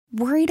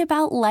Worried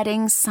about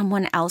letting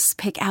someone else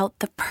pick out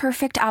the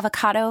perfect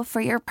avocado for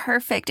your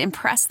perfect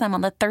impress them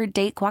on the third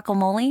date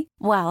guacamole?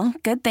 Well,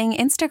 good thing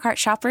Instacart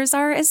shoppers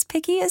are as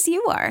picky as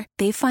you are.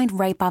 They find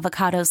ripe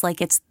avocados like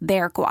it's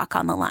their guac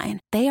on the line.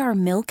 They are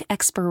milk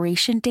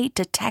expiration date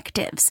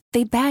detectives.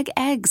 They bag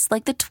eggs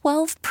like the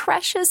 12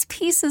 precious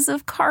pieces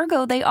of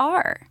cargo they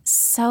are.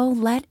 So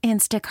let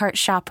Instacart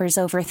shoppers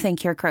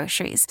overthink your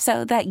groceries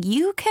so that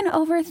you can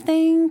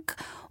overthink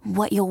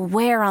what you'll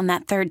wear on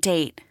that third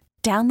date.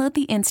 Download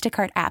the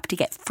Instacart app to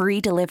get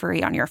free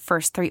delivery on your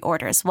first 3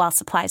 orders while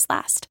supplies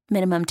last.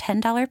 Minimum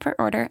 $10 per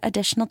order.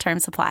 Additional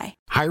terms apply.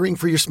 Hiring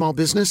for your small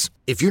business?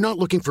 If you're not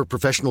looking for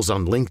professionals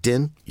on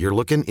LinkedIn, you're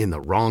looking in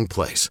the wrong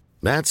place.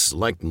 That's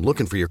like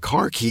looking for your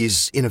car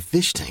keys in a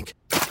fish tank.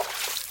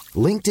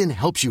 LinkedIn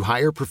helps you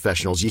hire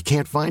professionals you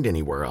can't find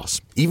anywhere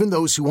else, even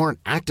those who aren't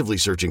actively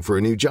searching for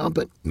a new job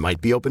but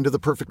might be open to the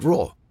perfect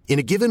role. In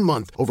a given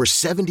month, over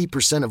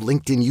 70% of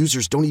LinkedIn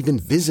users don't even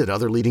visit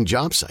other leading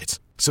job sites.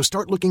 So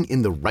start looking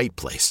in the right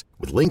place.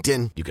 With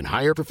LinkedIn, you can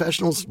hire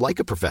professionals like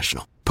a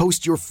professional.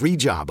 Post your free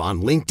job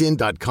on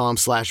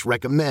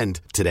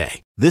linkedin.com/recommend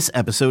today. This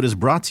episode is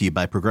brought to you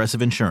by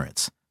Progressive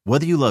Insurance.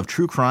 Whether you love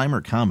true crime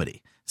or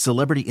comedy,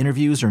 celebrity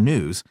interviews or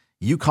news,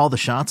 you call the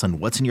shots on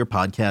what's in your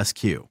podcast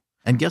queue.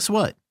 And guess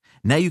what?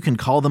 Now you can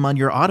call them on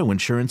your auto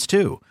insurance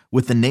too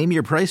with the Name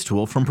Your Price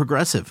tool from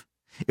Progressive.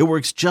 It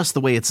works just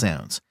the way it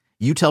sounds.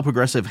 You tell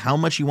Progressive how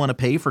much you want to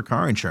pay for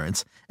car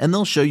insurance, and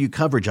they'll show you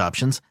coverage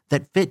options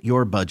that fit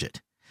your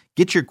budget.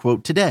 Get your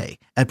quote today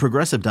at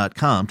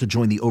Progressive.com to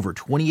join the over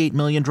 28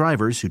 million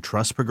drivers who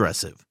trust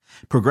Progressive.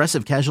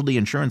 Progressive Casualty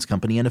Insurance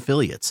Company and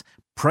Affiliates.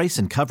 Price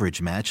and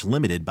coverage match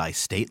limited by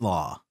state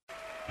law.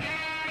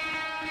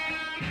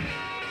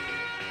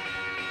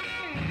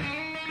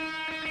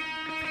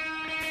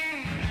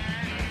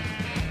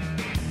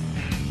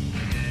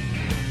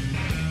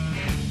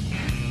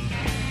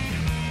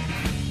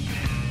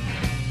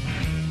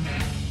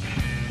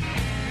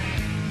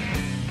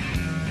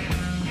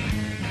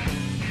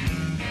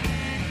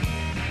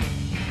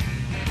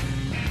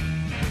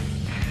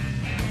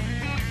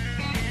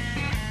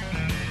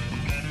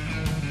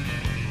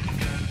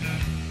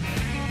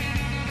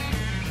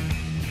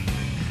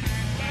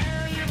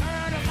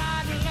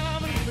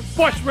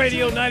 Sports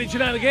Radio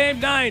 92.9 The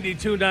Game,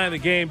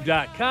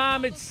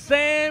 92.9thegame.com. It's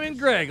Sam and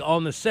Greg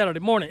on the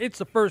Saturday morning. It's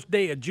the first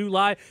day of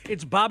July.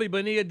 It's Bobby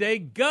Bonilla Day.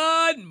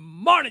 Good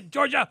morning,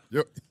 Georgia.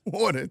 Yep.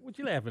 Morning. What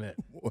you laughing at?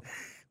 I'm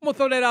going to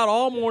throw that out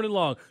all morning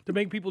long to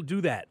make people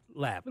do that.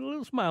 Laugh. And a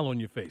little smile on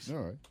your face. All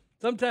right.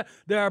 Sometimes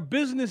there are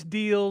business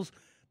deals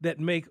that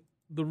make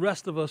the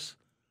rest of us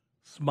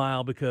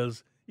smile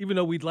because even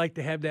though we'd like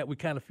to have that, we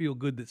kind of feel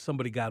good that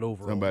somebody got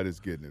over. Somebody's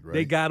getting it, right?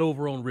 They got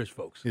over on rich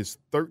folks. His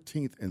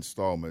 13th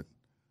installment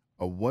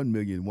of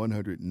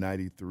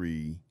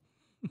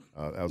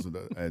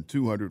 $1,193,000 and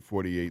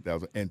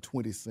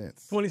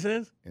 $248,020. 20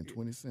 cents? And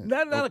 20 cents.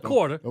 Not a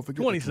quarter. Don't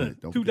forget 20 the cents.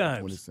 Don't 2 forget the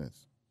dimes. 20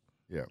 cents.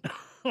 Yeah.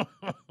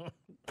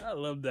 I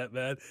love that,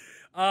 man.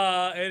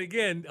 And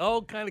again,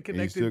 all kind of And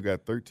connected. he still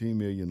got $13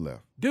 million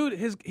left. Dude,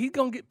 he's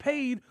going to get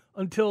paid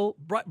until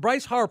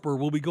Bryce Harper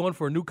will be going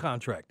for a new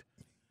contract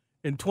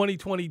in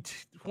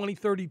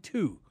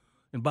 2032,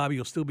 and Bobby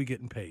will still be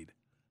getting paid.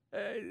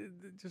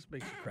 It just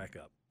makes you crack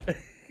up.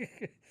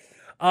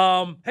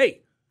 Hey,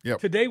 Yep.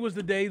 Today was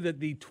the day that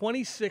the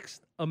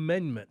 26th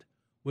Amendment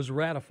was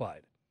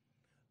ratified.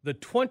 The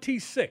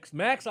 26th.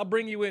 Max, I'll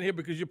bring you in here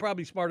because you're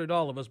probably smarter than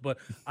all of us, but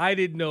I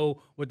didn't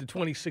know what the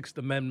 26th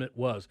Amendment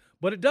was.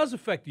 But it does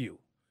affect you.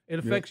 It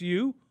affects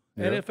you,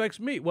 and it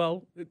affects me.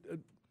 Well, it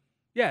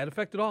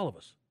affected all of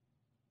us.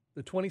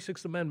 The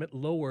 26th Amendment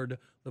lowered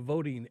the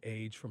voting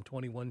age from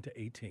 21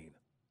 to 18.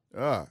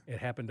 It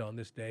happened on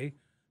this day,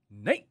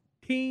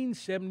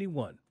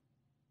 1971.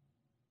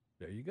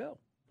 There you go.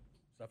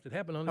 Stuff that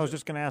happened on this I was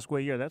just going to ask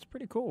what year. That's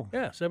pretty cool.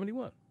 Yeah,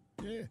 71.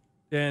 Yeah.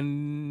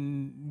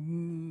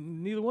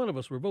 And neither one of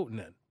us were voting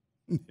then.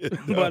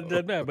 But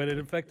it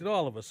affected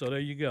all of us, so there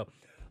you go.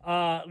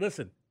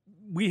 Listen,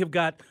 we've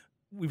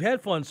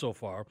had fun so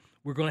far.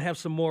 We're going to have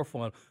some more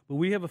fun, but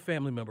we have a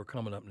family member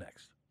coming up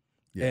next.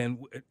 Yeah.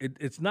 And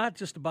it's not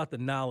just about the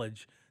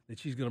knowledge that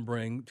she's going to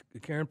bring.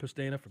 Karen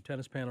Pestaina from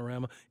Tennis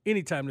Panorama.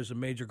 Anytime there's a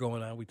major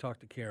going on, we talk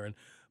to Karen.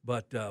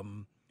 But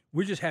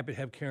we're just happy to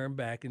have Karen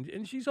back.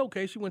 And she's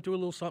okay. She went through a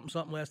little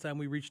something last time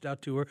we reached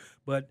out to her.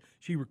 But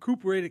she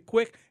recuperated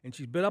quick, and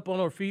she's been up on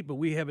her feet, but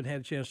we haven't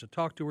had a chance to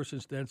talk to her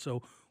since then.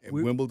 So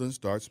Wimbledon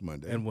starts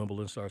Monday. And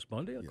Wimbledon starts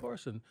Monday, of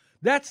course. And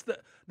that's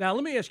now,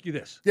 let me ask you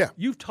this. Yeah.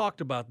 You've talked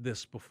about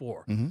this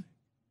before. Mm-hmm.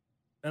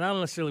 And I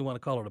don't necessarily want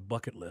to call it a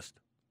bucket list.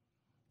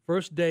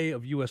 First day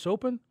of U.S.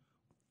 Open,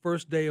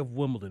 first day of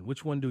Wimbledon.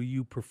 Which one do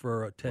you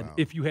prefer attend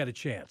if you had a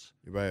chance?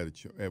 If I had a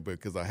chance,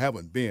 because I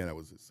haven't been, I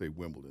would say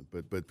Wimbledon.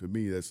 But for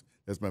me, that's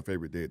my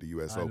favorite day at the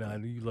U.S. Open. I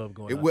know you love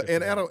going.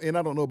 And I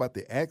don't know about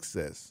the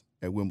access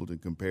at Wimbledon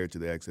compared to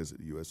the access at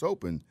the U.S.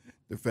 Open.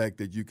 The fact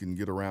that you can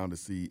get around to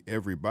see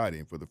everybody,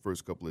 and for the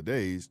first couple of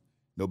days,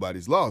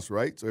 nobody's lost,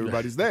 right? So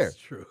everybody's there. That's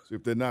true. So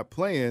if they're not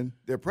playing,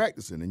 they're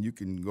practicing, and you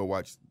can go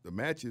watch the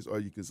matches,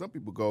 or some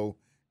people go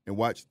and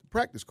watch the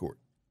practice court,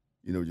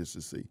 just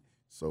to see.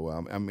 So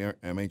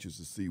I'm anxious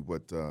to see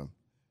what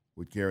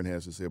Karen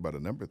has to say about a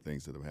number of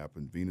things that have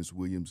happened. Venus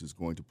Williams is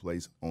going to play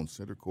on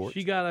center court.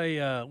 She got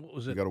a what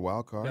was it? She got a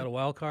wild card. Got a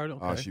wild card.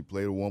 Okay. She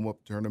played a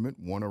warm-up tournament,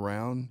 won a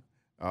round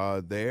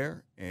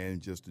there,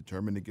 and just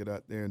determined to get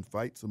out there and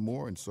fight some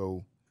more. And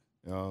so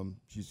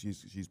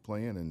she's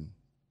playing, and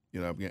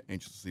I'm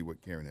anxious to see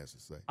what Karen has to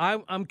say.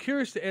 I'm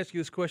curious to ask you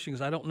this question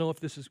because I don't know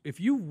if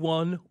you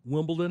won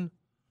Wimbledon,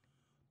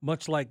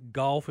 much like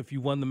golf, if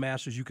you won the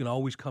Masters, you can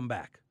always come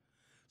back.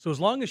 So as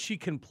long as she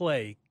can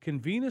play, can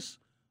Venus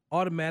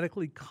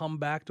automatically come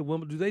back to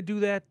Wimbledon? Do they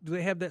do that? Do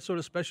they have that sort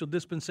of special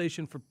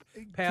dispensation for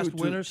past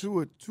winners?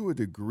 To a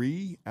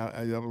degree.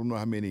 I don't know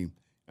how many.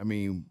 I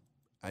mean,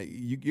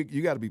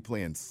 you got to be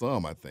playing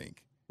some, I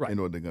think. Right. In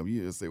order to come,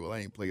 you just say, "Well, I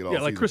ain't played all." Yeah,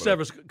 like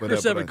season,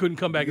 Chris Evans couldn't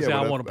come back and say,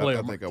 "I want to play."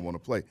 I think I want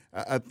to play.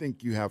 I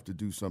think you have to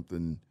do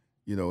something.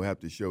 Have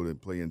to show that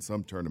play in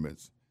some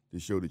tournaments to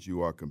show that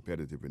you are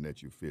competitive and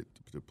that you're fit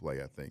to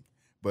play. I think,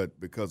 but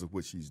because of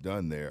what she's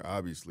done there,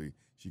 obviously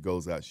she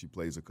goes out, she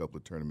plays a couple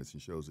of tournaments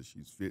and shows that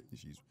she's fit and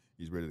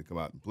she's ready to come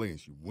out and play, and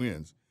she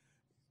wins.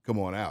 Come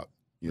on out,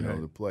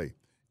 to play.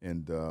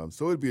 And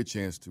so it'd be a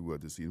chance to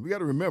see. We got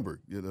to remember,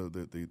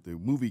 the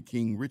movie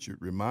King Richard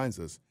reminds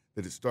us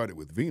that it started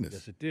with Venus.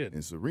 Yes, it did.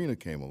 And Serena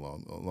came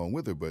along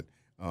with her. But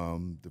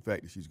the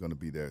fact that she's going to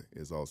be there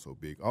is also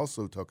big.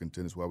 Also, talking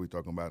tennis while we're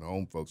talking about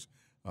home folks,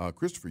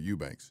 Christopher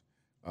Eubanks,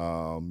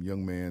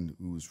 young man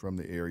who's from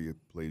the area,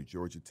 played at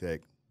Georgia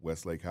Tech,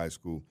 Westlake High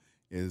School,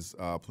 is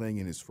playing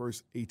in his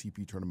first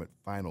ATP tournament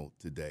final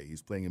today.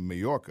 He's playing in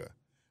Mallorca.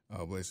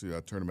 Basically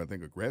a tournament, I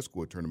think a grass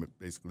court tournament,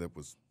 basically that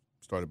was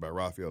started by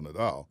Rafael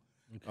Nadal.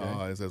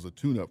 Okay. As a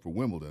tune-up for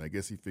Wimbledon. I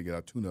guess he figured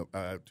out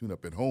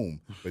tune-up at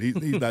home, but he's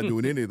not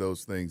doing any of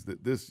those things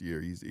this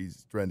year.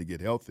 He's trying to get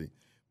healthy.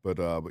 But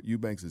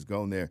Eubanks has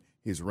gone there.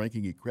 His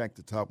ranking, he cracked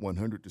the top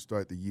 100 to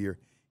start the year.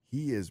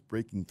 He is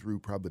breaking through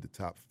probably the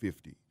top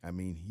 50. I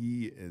mean,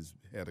 he has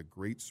had a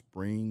great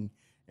spring,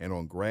 and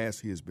on grass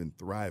he has been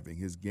thriving.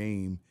 His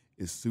game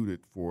is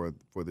suited for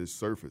this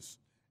surface.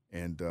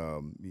 And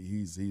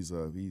he's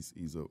a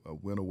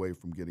win away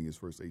from getting his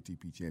first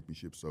ATP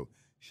championship. So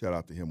shout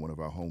out to him, one of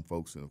our home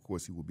folks. And, of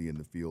course, he will be in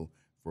the field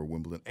for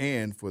Wimbledon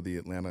and for the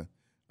Atlanta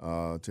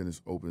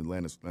Tennis Open,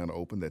 Atlanta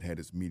Open that had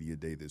its media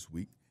day this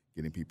week,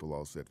 getting people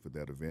all set for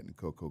that event. And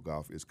Coco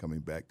Gauff is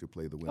coming back to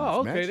play the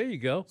women's match. There you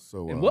go.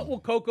 So, and what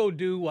will Coco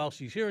do while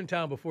she's here in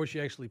town before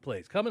she actually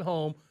plays? Coming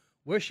home,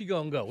 where's she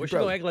going to go? Where's she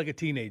going to act like a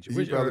teenager?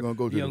 She's probably going to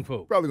go to young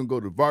folk. Probably going to go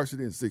to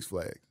Varsity and Six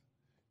Flags.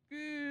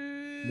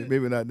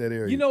 Maybe not in that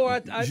area. You know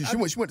what?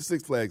 She went to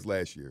Six Flags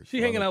last year.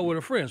 She's hanging out with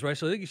her friends, right?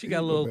 So I think she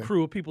got a little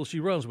crew of people she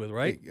runs with,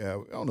 right? I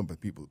don't know about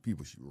people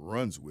she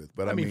runs with,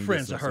 but I mean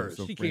friends of hers.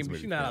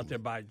 She's not out there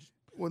by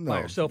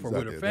herself or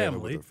with her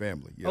family. With her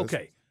family. Yeah,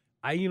 okay.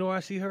 You know where I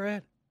see her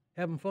at?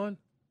 Having fun?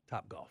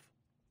 Top Golf.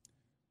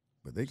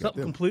 But they got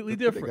something completely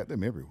different. They got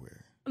them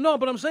everywhere. No,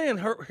 but I'm saying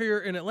her here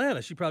in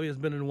Atlanta. She probably has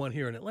been in one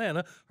here in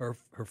Atlanta. Her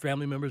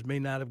family members may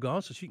not have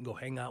gone, so she can go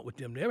hang out with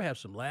them there, have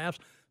some laughs,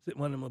 sit in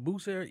one of them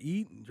booths there,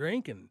 eat and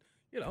drink, and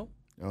Oh,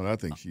 I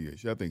think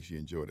she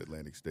enjoyed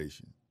Atlantic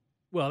Station.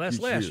 Well, that's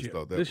last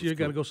year. This year,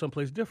 got to go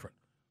someplace different.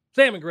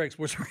 Sam and Greg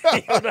Sports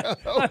Radio.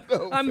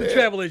 I'm the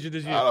travel agent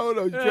this year. I don't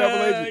know. You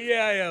travel agent?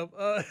 Yeah, I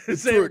am.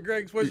 Sam and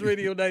Greg Sports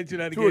Radio,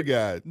 92.9 Tour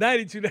guide.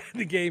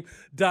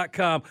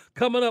 92.9thegame.com.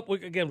 Coming up,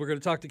 again, we're going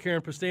to talk to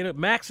Karen Pestaina.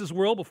 Max's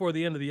World before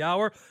the end of the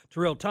hour.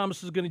 Terrell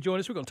Thomas is going to join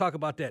us. We're going to talk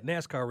about that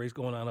NASCAR race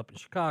going on up in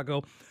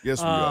Chicago.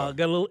 Yes, we are.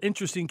 Got a little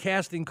interesting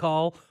casting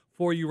call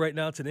for you right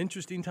now. It's an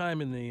interesting time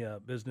in the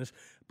business.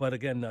 But,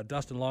 again,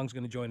 Dustin Long's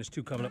going to join us,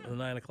 too, coming up in the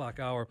 9 o'clock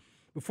hour.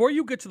 Before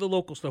you get to the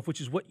local stuff, which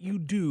is what you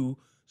do,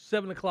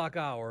 7 o'clock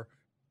hour,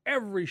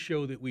 every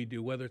show that we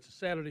do, whether it's a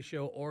Saturday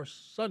show or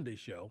Sunday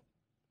show,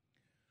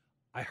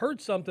 I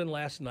heard something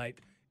last night,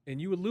 and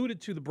you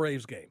alluded to the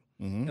Braves game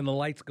and the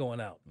lights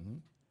going out. Mm-hmm.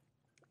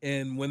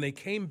 And when they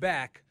came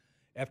back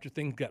after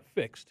things got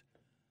fixed,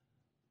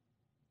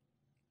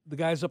 the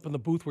guys up in the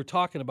booth were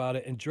talking about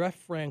it, and Jeff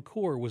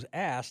Francoeur was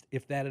asked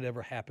if that had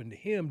ever happened to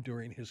him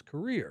during his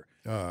career.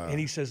 And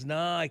he says,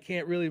 nah, I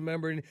can't really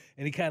remember. And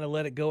he kind of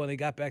let it go, and they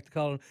got back to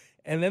calling.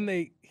 And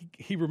then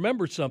he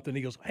remembered something.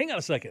 He goes, hang on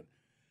a second.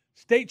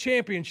 State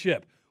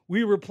championship.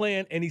 We were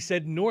playing, and he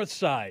said North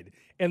Side,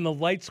 and the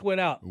lights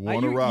went out.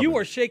 You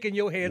are shaking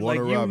your head like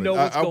you know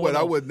what's going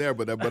on. I wasn't there,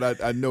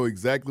 but I know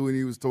exactly what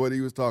he was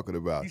talking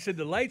about. He said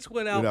the lights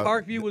went out.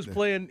 Parkview was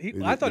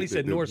playing. I thought he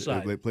said North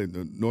Side. They played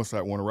the North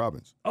Side Warner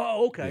Robins.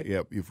 Oh, okay.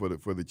 Yeah, for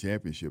the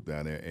championship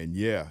down there, and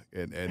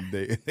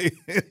they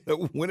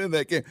winning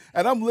that game.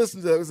 And I'm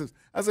listening to it.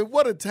 I said,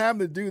 what a time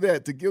to do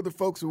that, to give the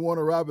folks in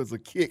Warner Robins a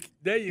kick.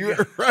 There you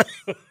go. Right.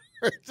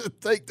 Just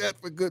take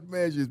that for good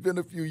measure. It's been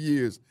a few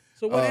years.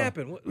 So what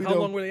happened? How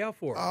long were they out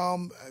for?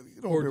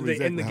 You don't remember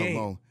exactly how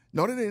long.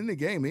 No, they didn't end the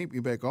game. They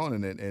came back on,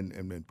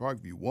 and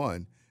Parkview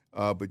won.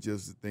 But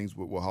just things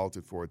were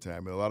halted for a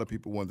time. And a lot of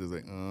people wanted to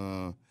say,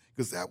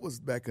 because that was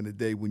back in the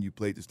day when you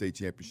played the state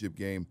championship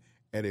game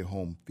at a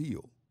home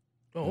field.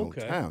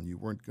 town. You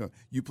weren't going.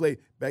 You played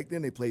back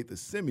then. They played the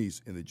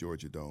semis in the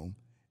Georgia Dome,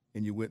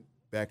 and you went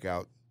back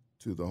out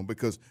to the home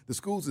because the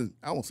schools in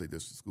I won't say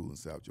this the school in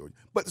South Georgia,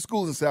 but the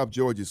schools in South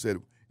Georgia said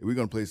if we're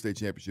going to play a state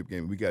championship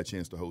game, we got a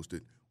chance to host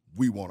it.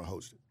 We want to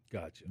host it.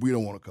 Gotcha. We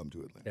don't want to come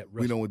to Atlanta.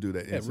 We don't want to do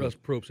that. That Russ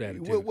Probst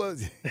attitude.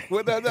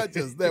 Well, not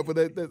just that, but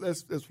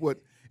that's what,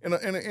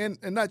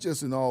 and not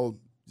just in all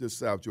just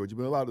South Georgia,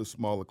 but a lot of the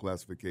smaller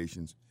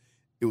classifications.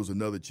 It was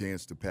another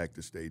chance to pack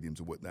the stadiums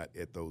and whatnot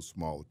at those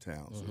smaller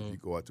towns. So if you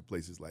go out to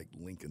places like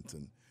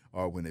Lincolnton,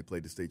 or when they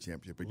played the state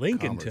championship at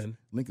Lincolnton.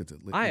 Lincolnton.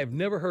 I have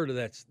never heard of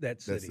that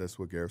city. That's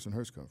where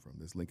Garrison-Hurst come from.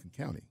 That's Lincoln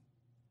County.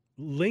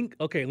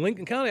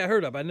 Lincoln County I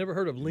heard of. I never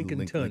heard of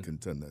Lincolnton.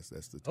 Lincolnton,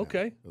 that's the town.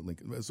 Okay.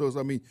 Lincoln. So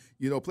I mean,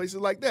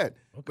 places like that.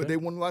 Okay. But they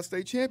won a lot of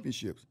state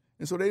championships,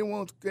 and so they didn't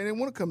want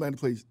to come down and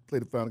play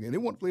the final game. They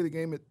want to play the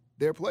game at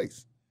their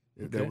place.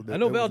 Okay. I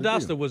know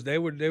Valdosta was they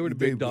were the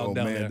big dog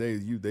down there.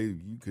 You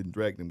couldn't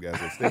drag them guys.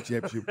 At state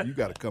championship, you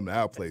got to come to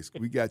our place.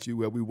 We got you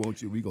where we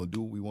want you. We're gonna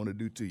do what we want to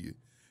do to you.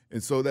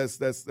 And so that's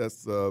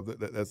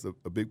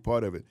a big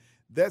part of it.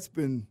 That's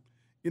been,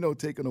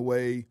 taken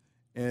away.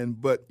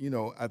 But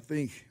I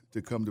think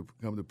to come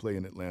to play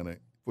in Atlanta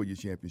for your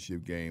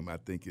championship game, I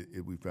think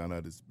we found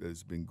out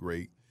it's been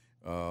great.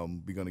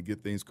 We're going to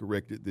get things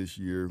corrected this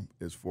year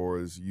as far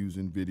as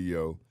using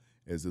video,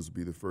 as this will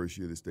be the first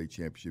year the state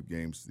championship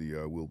games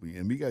will be.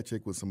 And we got to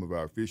check with some of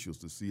our officials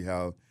to see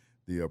how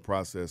the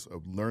process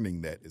of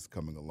learning that is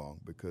coming along,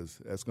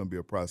 because that's going to be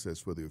a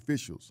process for the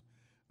officials.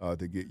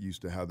 To get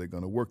used to how they're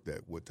going to work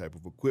that, what type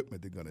of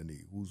equipment they're going to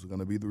need, who's going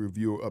to be the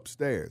reviewer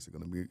upstairs.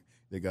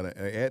 They got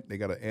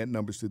to add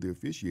numbers to the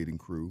officiating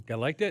crew. I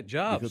like that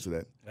jobs. Because of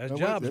that. That's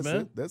jobs,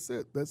 man. That's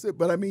it.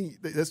 But I mean,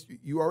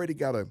 you already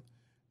got to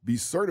be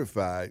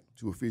certified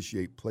to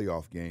officiate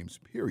playoff games.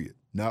 Period.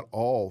 Not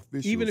all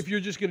officials. Even if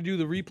you're just going to do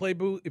the replay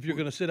booth, if you're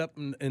going to sit up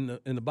in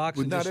the box.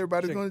 But not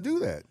everybody's going to do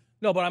that.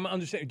 No, but I'm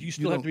understanding. Do you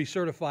still have to be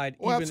certified?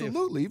 Oh,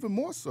 absolutely, even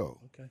more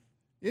so. Okay.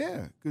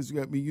 Yeah, because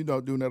you're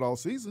not doing that all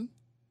season.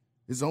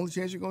 It's the only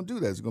chance you're going to do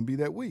that. It's going to be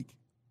that week.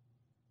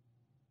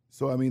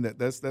 So, I mean,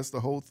 that's the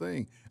whole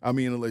thing. I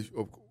mean,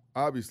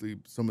 obviously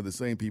some of the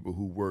same people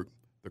who work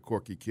the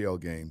Corky Kale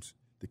games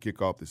to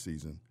kick off the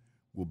season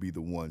will be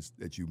the ones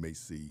that you may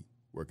see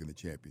working the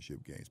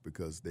championship games,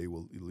 because they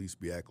will at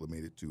least be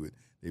acclimated to it.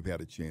 They've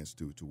had a chance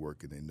to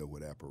work, and they know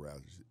what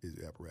apparatus is.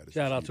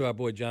 Shout out to our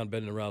boy John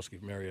Bednarowski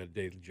from Marietta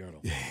Daily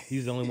Journal.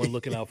 He's the only one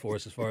looking out for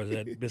us as far as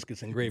that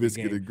biscuits and gravy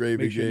game.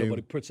 Make sure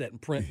nobody puts that in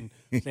print.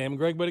 And Sam and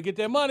Greg better get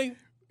their money.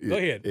 Go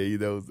ahead. Yeah, he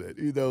knows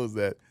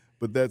that.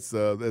 But that's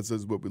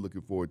what we're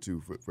looking forward to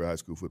for high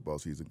school football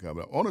season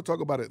coming up. I want to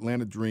talk about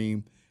Atlanta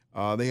Dream.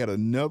 They had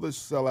another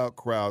sellout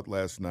crowd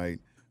last night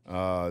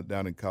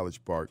down in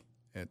College Park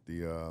at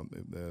the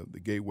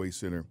Gateway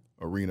Center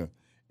Arena,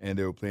 and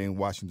they were playing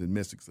Washington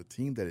Mystics, a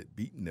team that had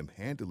beaten them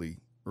handily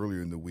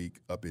earlier in the week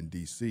up in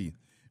D.C.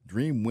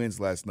 Dream wins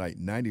last night,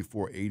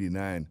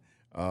 94-89.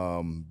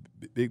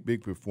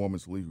 Big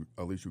performance.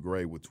 Alicia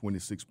Gray with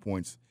 26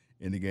 points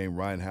in the game.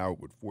 Ryan Howard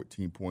with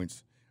 14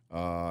 points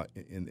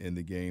in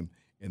the game,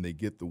 and they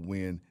get the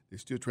win. They're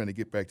still trying to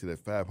get back to that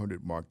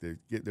 500 mark. They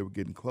were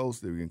getting close.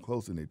 They were getting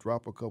close, and they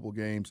drop a couple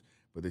games,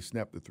 but they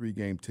snapped the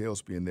 3-game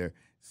tailspin there.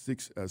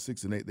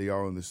 6-8 they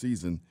are on the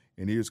season.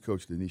 And here's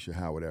Coach Denisha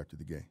Howard after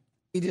the game.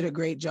 He did a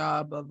great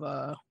job of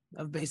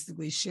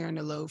basically sharing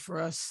the load for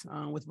us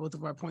with both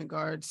of our point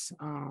guards.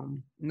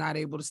 Not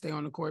able to stay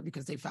on the court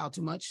because they foul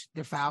too much.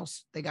 They're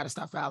fouls. They got to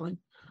stop fouling.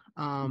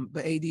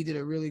 But AD did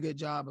a really good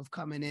job of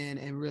coming in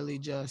and really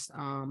just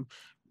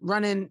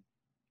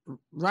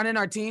running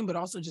our team, but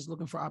also just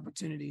looking for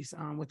opportunities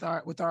with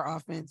our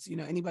offense.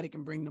 Anybody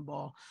can bring the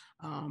ball,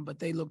 but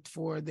they looked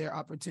for their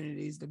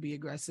opportunities to be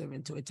aggressive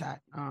and to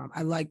attack.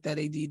 I like that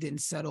AD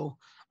didn't settle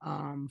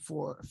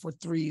for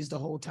threes the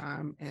whole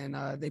time, and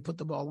they put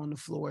the ball on the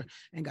floor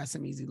and got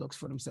some easy looks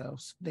for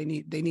themselves. They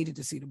needed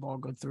to see the ball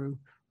go through.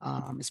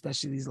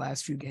 Especially these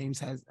last few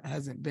games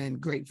hasn't been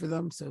great for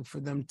them. So for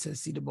them to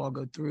see the ball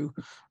go through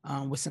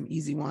with some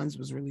easy ones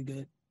was really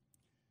good.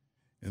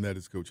 And that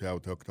is Coach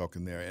Howard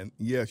talking there. And,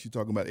 yeah, she's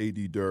talking about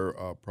A.D. Durr,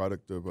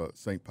 product of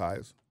St.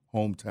 Pius,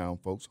 hometown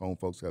folks. Home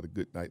folks had a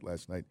good night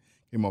last night,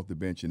 came off the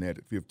bench and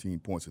added 15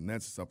 points. And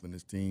that's something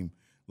this team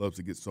loves,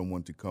 to get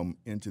someone to come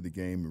into the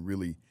game and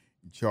really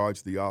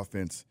charge the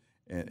offense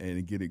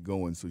and get it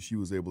going. So she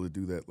was able to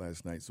do that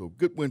last night. So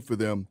good win for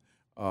them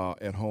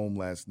at home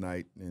last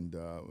night. And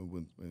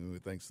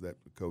thanks to that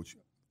coach,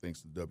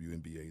 thanks to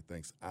WNBA,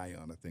 thanks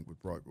Ion, I think, was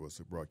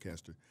the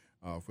broadcaster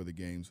for the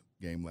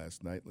game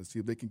last night. Let's see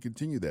if they can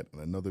continue that.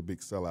 Another big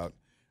sellout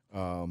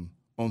on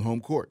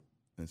home court.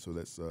 And so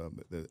that's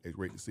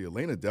great to see.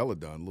 Elena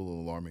Deladon, a little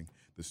alarming.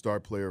 The star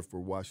player for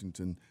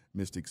Washington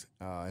Mystics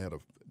had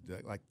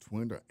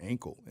twinned her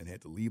ankle and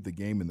had to leave the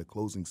game in the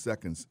closing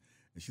seconds.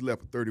 And she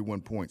left with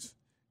 31 points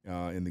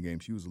in the game.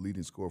 She was the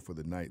leading scorer for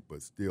the night,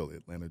 but still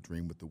Atlanta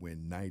Dream with the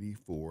win,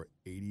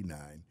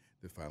 94-89.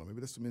 The final. Maybe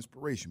that's some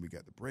inspiration. We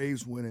got the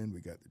Braves winning. We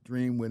got the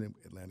Dream winning.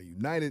 Atlanta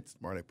United,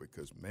 smart,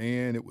 because,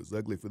 man, it was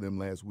ugly for them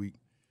last week.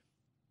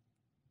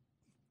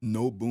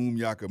 No boom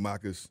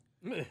Yakamakas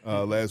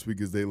last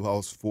week as they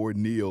lost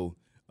 4-0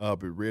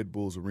 up at Red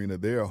Bulls Arena.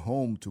 They are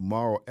home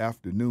tomorrow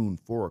afternoon,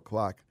 4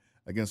 o'clock,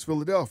 against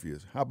Philadelphia.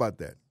 How about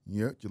that?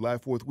 Yeah, July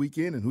 4th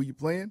weekend, and who you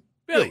playing?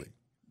 Philly.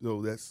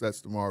 So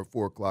that's tomorrow,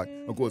 4 o'clock.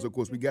 Of course,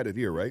 we got it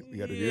here, right? We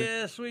got it here.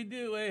 Yes, we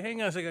do. Hey,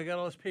 hang on a second. I got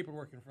all this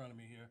paperwork in front of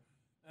me here.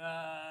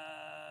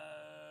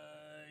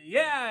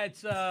 Yeah,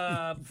 it's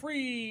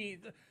free.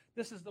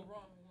 This is the wrong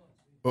one.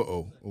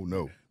 Uh-oh. Oh,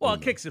 no. Well,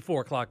 it kicks at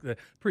 4 o'clock. The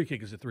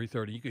pre-kick is at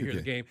 3:30. You can hear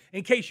the game.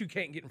 In case you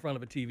can't get in front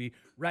of a TV,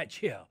 right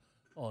here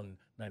on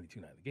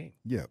 92.9 The Game.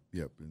 Yep.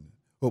 And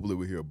hopefully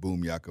we'll hear a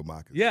boom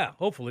Yakamakas. Yeah,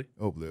 hopefully.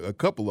 A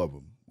couple of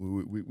them.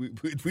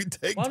 We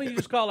take. Why don't you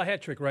just call a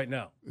hat trick right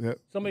now? Yeah.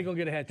 Somebody gonna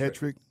get a hat trick. Hat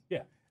trick?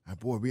 Yeah.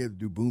 Boy, we had to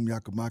do boom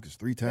Yakamakas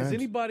 3 times. Has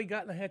anybody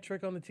gotten a hat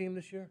trick on the team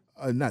this year?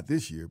 Not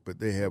this year, but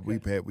they have.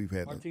 Okay. We've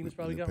had. Martinez in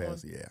probably the got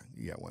past. one? Yeah,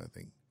 he got one, I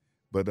think.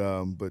 But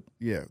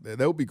yeah,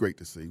 that would be great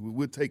to see.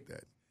 We'll take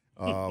that.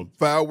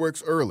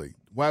 Fireworks early.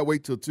 Why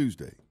wait till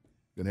Tuesday?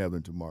 Gonna have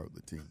them tomorrow,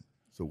 the team.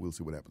 So we'll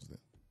see what happens then.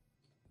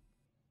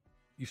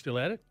 You still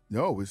at it?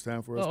 No, it's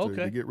time for us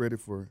to get ready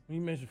for. When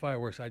you mention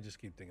fireworks, I just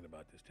keep thinking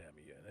about this time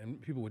of year.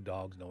 And people with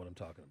dogs know what I'm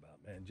talking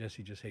about, man.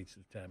 Jessie just hates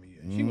this time of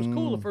year. She was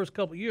cool the first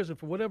couple of years, and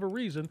for whatever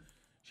reason,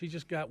 she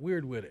just got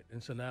weird with it.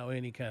 And so now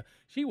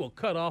she will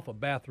cut off a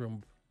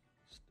bathroom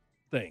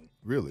thing.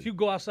 Really? She'll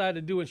go outside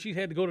to do it. She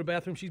had to go to the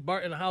bathroom. She's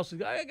barking in the house.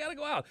 I got to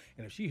go out.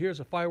 And if she hears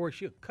a firework,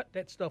 she'll cut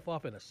that stuff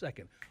off in a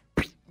second.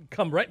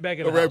 Come right back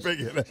in the house. Back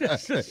in.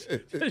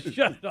 just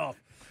shut it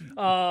off.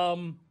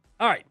 All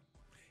right.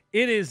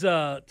 It is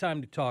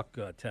time to talk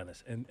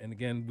tennis. And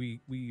again,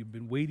 we've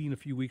been waiting a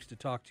few weeks to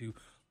talk to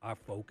our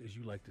folk, as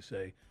you like to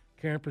say.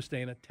 Karen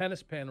Pestaina,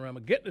 Tennis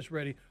Panorama, getting us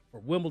ready for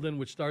Wimbledon,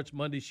 which starts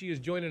Monday. She is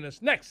joining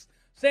us next.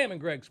 Sam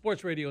and Greg,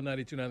 Sports Radio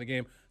 92.9 The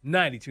Game,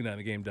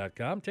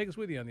 92.9thegame.com. Take us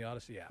with you on the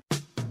Odyssey app.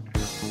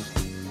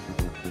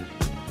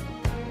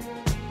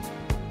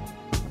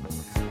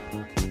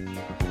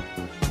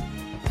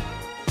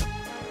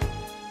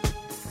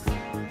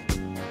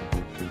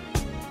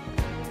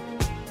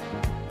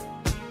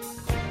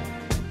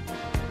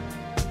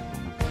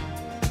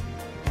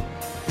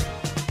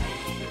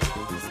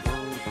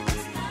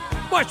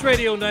 Sports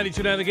Radio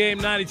 92.9 The Game,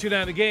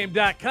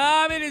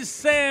 92.9thegame.com. It is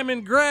Sam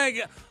and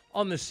Greg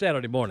on this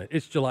Saturday morning.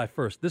 It's July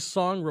 1st. This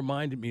song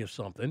reminded me of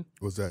something.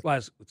 What's that? Well,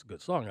 it's a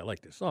good song. I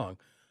like this song.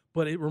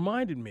 But it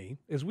reminded me,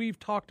 as we've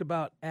talked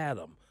about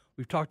Adam,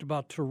 we've talked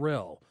about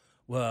Terrell,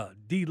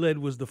 D-Led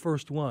was the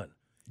first one.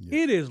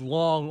 Yes. It is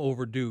long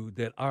overdue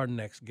that our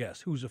next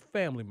guest, who's a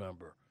family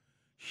member,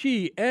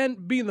 she,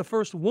 and being the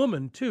first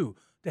woman, too,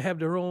 to have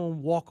their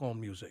own walk-on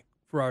music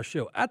for our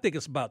show. I think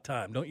it's about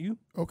time, don't you?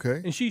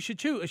 Okay. And she should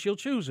choose. She'll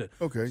choose it.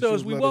 Okay. So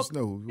as we let us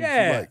know who she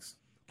likes.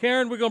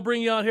 Karen, we're going to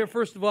bring you out here.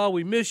 First of all,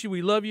 we miss you.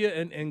 We love you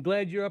and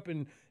glad you're up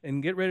and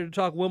get ready to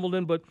talk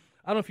Wimbledon. But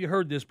I don't know if you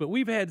heard this, but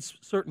we've had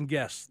certain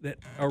guests that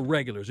are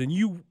regulars, and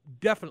you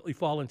definitely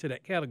fall into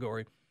that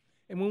category.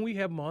 And when we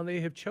have them on, they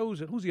have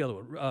chosen, who's the other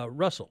one?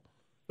 Russell,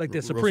 like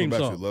that Supreme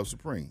song. Love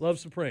Supreme. Love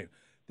Supreme.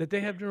 That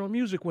they have their own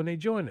music when they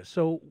join us.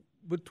 So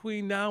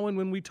between now and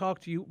when we talk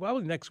to you,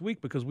 probably next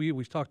week, because we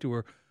always talk to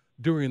her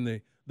during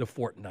the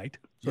fortnight.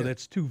 So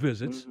that's 2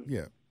 visits.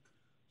 Yeah.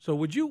 So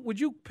would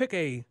you pick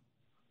a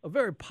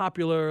very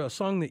popular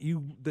song that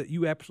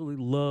you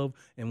absolutely love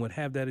and would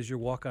have that as your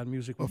walk-on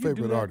music? My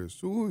favorite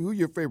artist. Who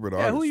your favorite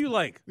artist? Yeah, who you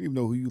like? You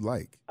know who you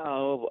like.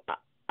 Oh,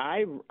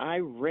 I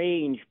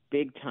range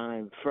big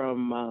time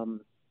from, off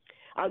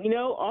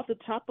the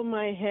top of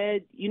my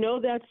head,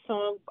 that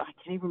song, I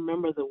can't even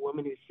remember the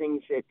woman who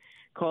sings it,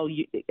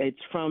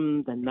 it's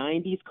from the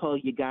 90s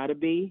called You Gotta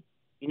Be.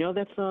 You know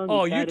that song?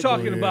 Oh, you're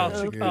talking about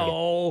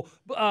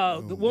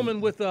the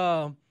woman with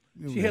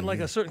she had like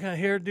a certain kind of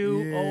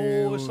hairdo.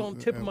 Yeah, it's on the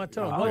tip of my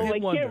tongue. I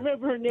can't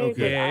remember her name.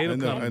 Okay. I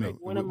know.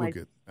 One of my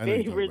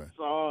favorite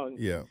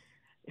songs. Yeah.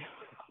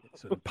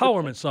 It's an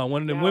empowerment song,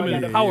 one of them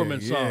women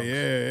empowerment songs.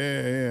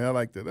 Yeah. I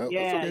like that.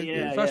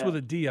 It starts with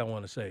a D, I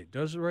want to say.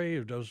 Does Ray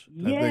or does?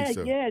 Yeah, I think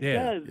so. Yeah, it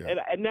does. Yeah.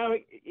 And now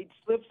it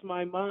slips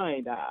my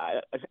mind.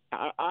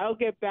 I'll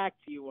get back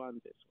to you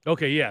on this.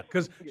 Okay, yeah,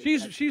 because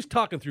she's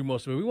talking through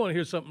most of it. We want to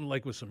hear something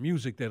like with some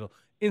music that'll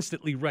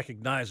instantly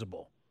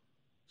recognizable.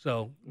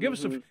 So give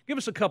us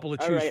a couple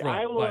to choose from.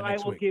 I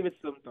will give it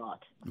some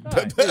thought.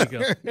 Right, there you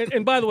go.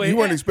 And by the way, you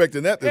weren't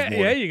expecting that this morning.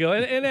 Yeah, there you go.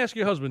 And ask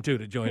your husband too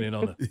to join in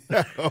on it.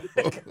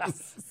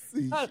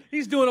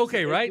 He's doing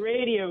okay, right? It's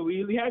radio.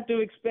 We have to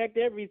expect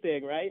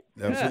everything, right?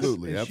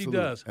 Absolutely, yes, absolutely. She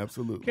does.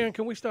 Absolutely. Karen,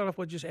 can we start off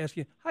with just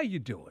asking how you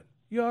doing?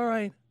 You all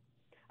right?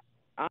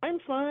 I'm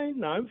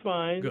fine.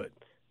 Good.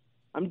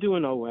 I'm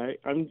doing all right.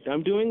 I'm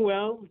doing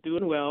well.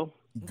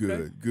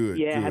 Good.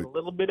 Yeah, I had a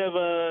little bit of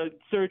a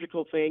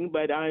surgical thing,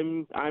 but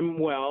I'm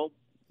well.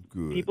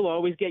 Good. People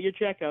always get your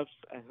checkups.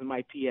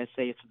 My PSA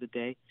for the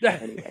day.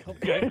 Anyway.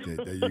 Okay.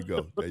 There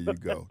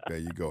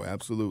you go.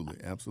 Absolutely.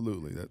 That's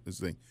the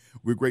thing.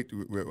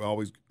 We're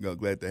always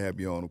glad to have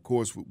you on. Of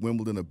course, with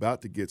Wimbledon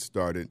about to get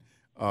started,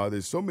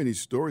 there's so many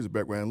stories in the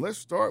background. Let's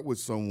start with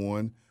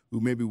someone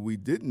who maybe we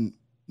didn't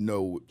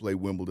know would play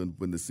Wimbledon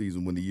when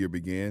the year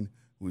began,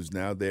 who's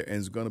now there and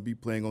is going to be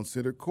playing on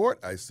center court,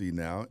 I see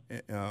now,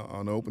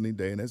 on opening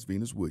day, and that's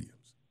Venus Williams.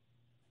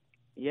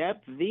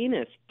 Yep,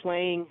 Venus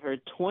playing her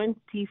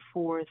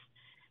 24th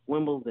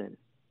Wimbledon.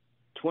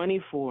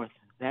 24th.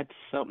 That's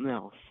something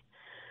else.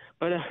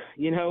 But,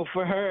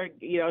 for her,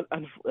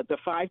 the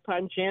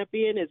 5-time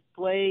champion is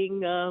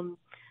playing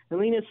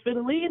Alina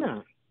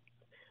Svitolina,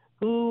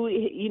 who,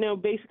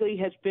 basically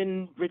has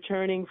been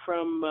returning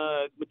from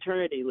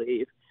maternity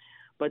leave.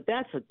 But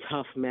that's a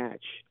tough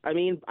match. I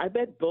mean, I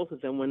bet both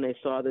of them, when they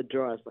saw the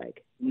draw, it's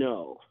like,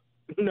 no.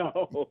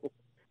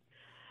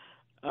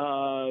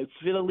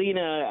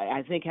 Svitolina,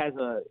 I think, has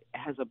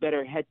a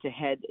better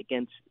head-to-head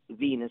against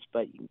Venus.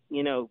 But,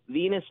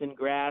 Venus and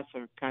Grass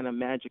are kind of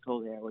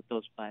magical there with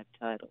those 5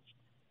 titles.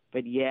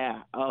 But,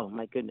 yeah, oh,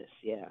 my goodness,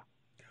 yeah.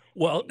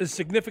 Well, as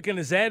significant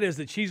as that is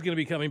that she's going to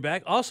be coming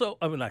back, also,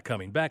 not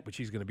coming back, but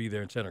she's going to be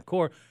there in center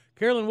court,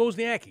 Caroline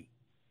Wozniacki.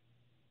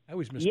 I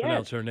always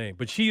mispronounce her name,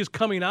 but she is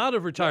coming out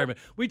of retirement.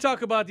 We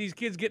talk about these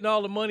kids getting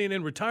all the money and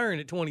then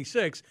retiring at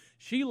 26.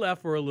 She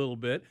left for a little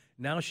bit.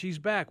 Now she's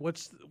back. What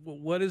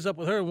is up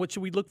with her, and what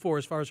should we look for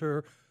as far as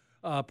her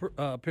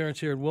appearance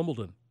here in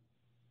Wimbledon?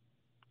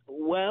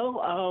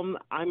 Well,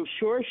 I'm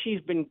sure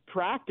she's been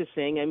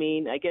practicing. I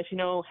mean, I guess,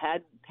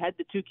 had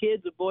the 2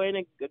 kids, a boy and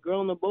a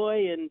girl and a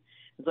boy, and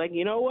it's like,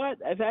 you know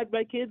what? I've had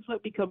my kids.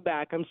 Let me come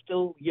back. I'm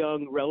still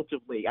young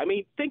relatively. I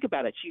mean, think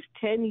about it. She's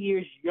 10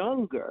 years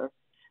younger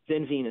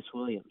than Venus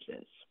Williams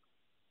is.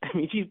 I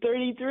mean, she's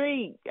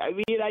 33. I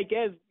mean, I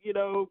guess,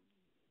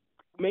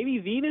 maybe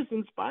Venus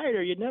inspired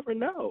her. You never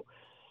know.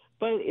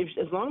 But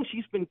as long as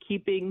she's been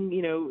keeping,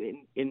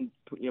 in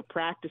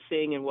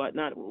practicing and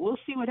whatnot, we'll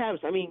see what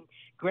happens. I mean,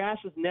 grass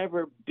has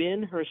never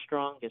been her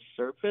strongest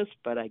surface,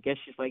 but I guess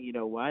she's like,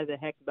 why the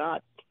heck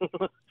not?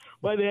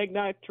 Why the heck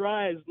not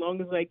try as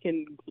long as I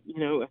can,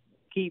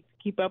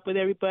 keep up with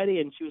everybody?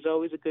 And she was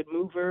always a good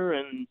mover.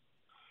 And,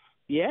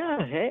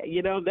 yeah,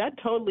 hey, that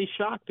totally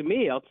shocked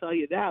me. I'll tell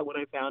you that when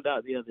I found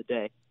out the other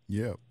day.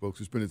 Yeah, folks,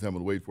 we're spending time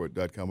on the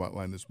WaitForIt.com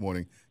hotline this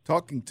morning,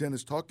 talking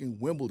tennis, talking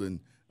Wimbledon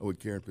with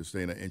Karen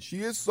Pestaina. And she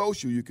is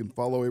social. You can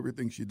follow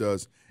everything she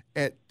does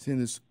at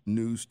Tennis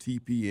News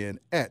TPN,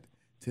 at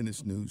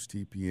Tennis News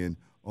TPN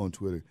on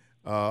Twitter.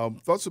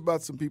 Thoughts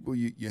about some people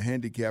you're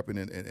handicapping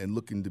and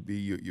looking to be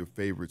your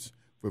favorites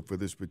for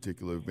this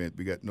particular event.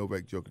 We got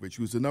Novak Djokovic,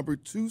 who's the number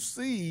 2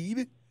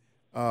 seed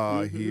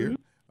here,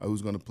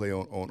 who's going to play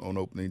on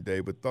opening day.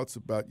 But thoughts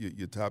about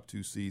your top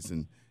 2 seeds,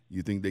 and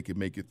you think they could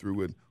make it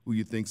through, and who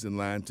you think's in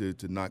line to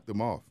knock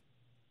them off?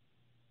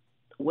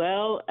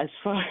 Well, as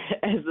far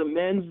as the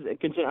men's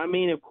concerned, I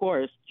mean, of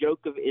course,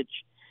 Djokovic,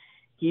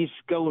 he's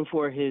going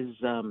for his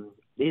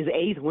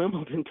 8th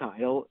Wimbledon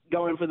title,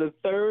 going for the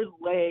 3rd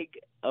leg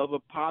of a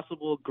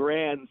possible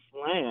Grand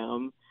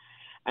Slam.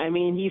 I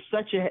mean,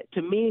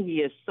 to me, he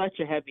is such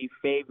a heavy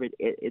favorite.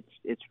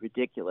 It's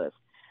ridiculous.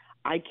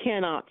 I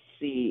cannot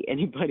see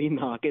anybody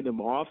knocking him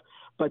off.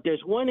 But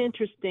there's one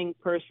interesting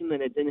person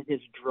that is in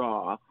his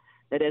draw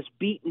that has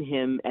beaten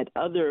him at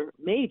other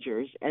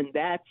majors, and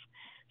that's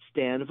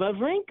Stan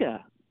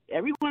Wawrinka.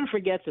 Everyone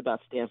forgets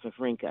about Stan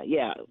Wawrinka.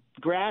 Yeah,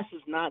 grass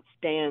is not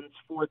Stan's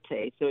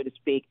forte, so to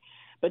speak,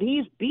 but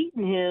he's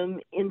beaten him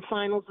in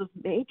finals of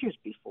majors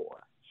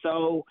before.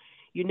 So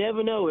you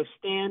never know. If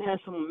Stan has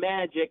some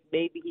magic,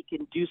 maybe he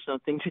can do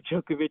something to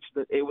Djokovic.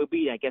 It would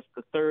be, I guess,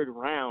 the 3rd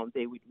round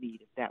they would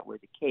meet if that were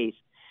the case.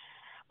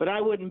 But I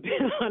wouldn't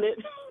bet on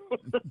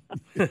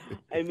it.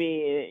 I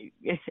mean,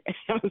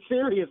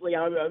 seriously,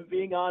 I'm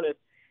being honest.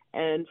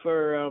 And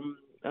for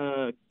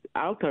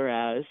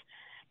Alcaraz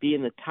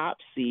being the top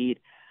seed,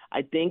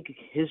 I think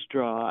his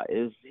draw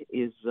is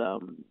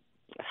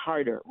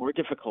harder, more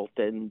difficult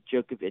than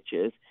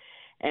Djokovic's.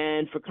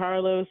 And for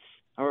Carlos,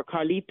 or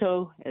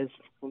Carlito, as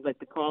we like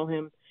to call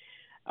him,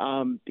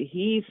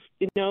 he's,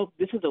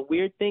 this is a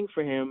weird thing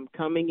for him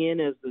coming in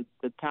as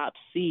the top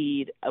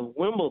seed of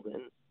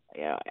Wimbledon.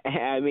 Yeah,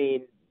 I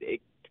mean,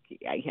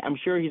 I'm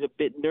sure he's a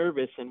bit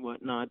nervous and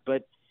whatnot,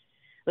 but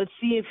let's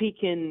see if he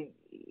can,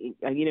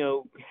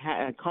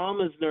 calm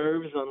his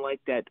nerves on like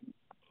that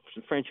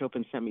French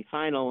Open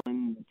semifinal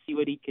and see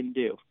what he can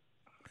do.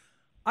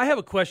 I have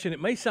a question.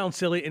 It may sound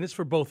silly, and it's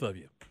for both of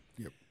you.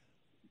 Yep.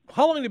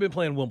 How long have you been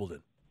playing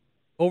Wimbledon?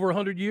 Over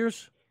 100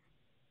 years?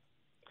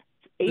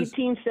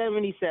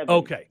 1877.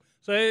 Okay,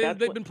 so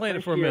they've been playing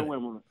it for a minute.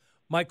 Wimbledon.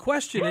 My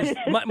question is,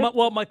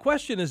 my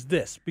question is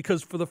this,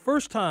 because for the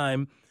first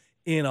time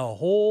in a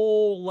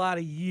whole lot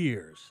of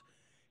years,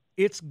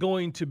 it's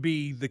going to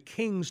be the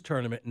Kings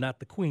tournament,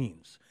 not the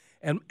Queens.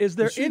 And is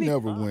there she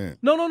never went?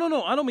 No.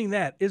 I don't mean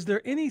that. Is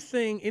there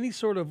anything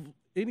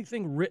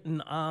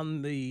written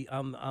on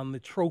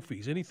the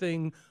trophies?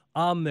 Anything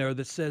on there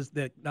that says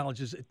that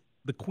acknowledges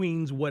the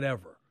Queens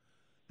whatever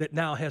that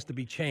now has to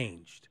be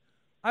changed?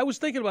 I was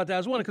thinking about that. I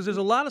was wondering because there's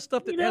a lot of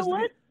stuff that has to be.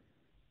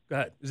 Go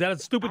ahead. Is that a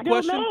stupid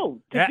question? I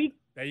don't know.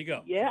 There you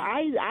go. Yeah,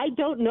 I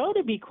don't know,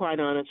 to be quite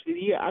honest with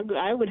you.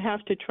 I would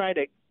have to try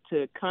to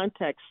to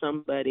contact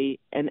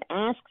somebody and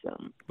ask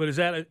them. But is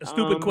that a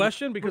stupid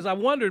question? Because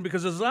I'm wondering,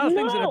 because there's a lot of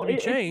things that have to be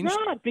changed. It's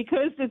not,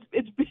 because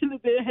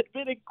there had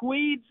been a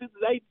queen since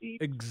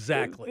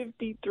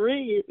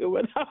 1953.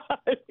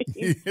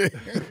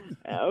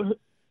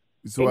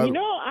 So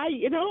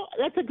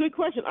that's a good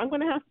question. I'm going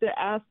to have to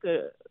ask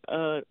a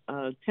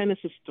tennis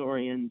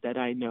historian that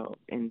I know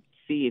and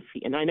see if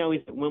he. And I know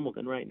he's at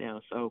Wimbledon right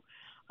now, so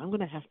I'm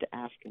going to have to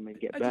ask him and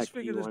get back to you on that. I just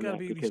figure there's got to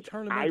be these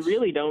tournaments. I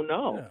really don't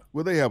know. Yeah.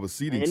 Well, they have a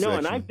seating section.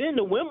 And I've been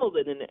to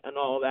Wimbledon and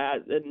all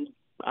that, and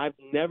I've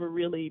never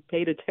really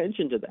paid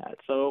attention to that.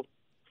 So.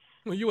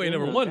 Well, you ain't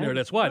never won there.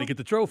 That's why, to get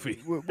the trophy.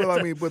 Well,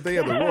 I mean, but they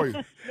have the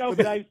royal. No,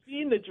 but I've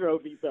seen the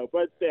trophy, though.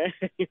 But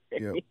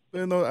yeah,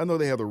 I know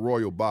they have the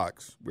royal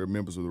box where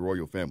members of the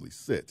royal family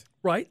sit.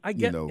 Right, I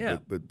get. Yeah.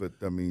 But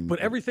I mean. But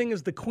everything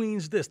is the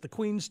Queen's this, the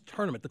Queen's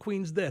tournament, the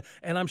Queen's that,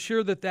 and I'm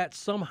sure that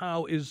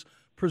somehow is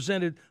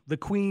presented the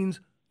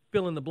Queen's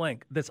fill in the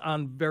blank that's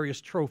on various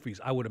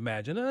trophies. I would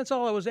imagine, and that's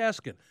all I was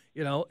asking.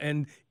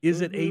 And is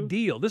it a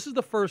deal? This is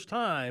the first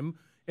time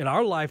in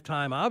our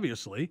lifetime,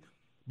 obviously.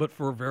 But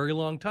for a very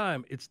long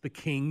time, it's the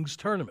King's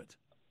tournament.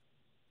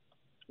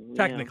 Yeah.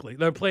 Technically,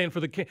 they're playing for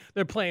the king.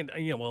 They're playing,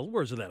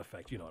 words of that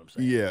effect. You know what I'm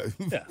saying?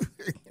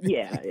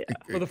 Yeah.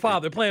 For the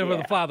father, they're playing for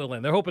the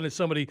fatherland. They're hoping that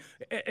somebody.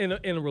 In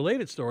a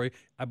related story,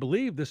 I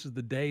believe this is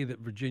the day that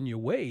Virginia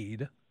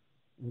Wade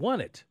won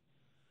it.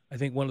 I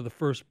think one of the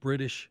first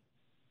British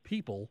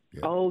people.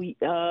 Yeah. Oh,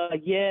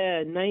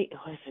 yeah.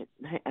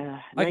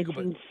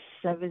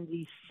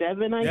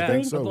 1977, I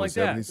think so. Something like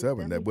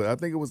 77. But I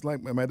think it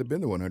might have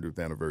been the 100th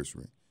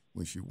anniversary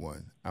when she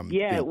won.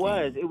 It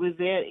was. It was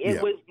there. It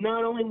was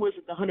not only was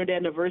it the 100th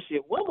anniversary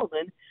of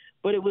Wimbledon,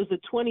 but it was the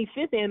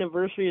 25th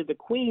anniversary of the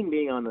Queen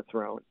being on the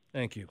throne.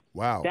 Thank you.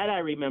 Wow. That I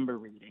remember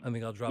reading. I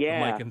think I'll drop the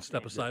mic and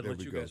step aside and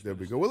let you guys. There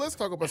we go. Well, let's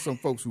talk about some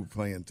folks who are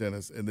playing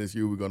tennis, and this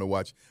year we're going to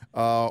watch.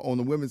 On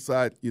the women's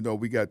side,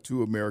 we got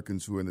 2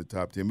 Americans who are in the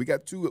top 10. We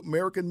got 2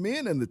 American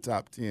men in the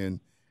top 10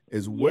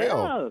 as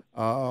well.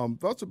 Yeah.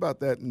 Thoughts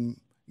about that?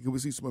 And can we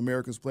see some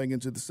Americans playing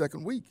into the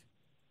second week?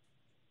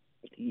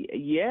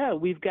 Yeah,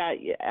 we've got,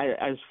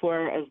 as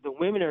far as the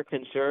women are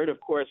concerned, of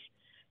course,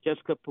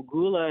 Jessica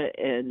Pegula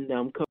and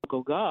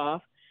Coco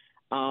Gauff.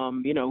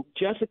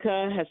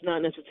 Jessica has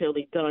not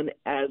necessarily done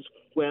as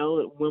well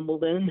at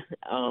Wimbledon.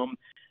 Coco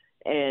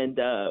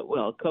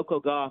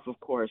Gauff, of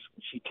course,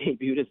 she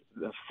debuted as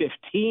a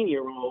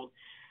 15-year-old.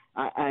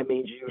 I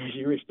mean,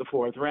 she reached the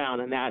 4th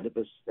round, and that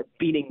was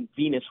beating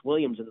Venus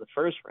Williams in the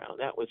first round.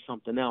 That was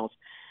something else.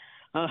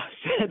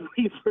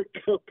 Sadly for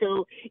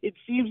Coco, it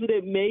seems that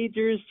at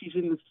majors she's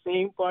in the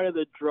same part of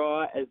the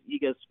draw as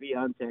Iga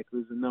Swiatek,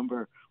 who's the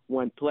number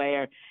 1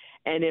 player.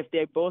 And if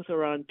they both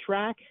are on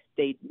track,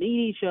 they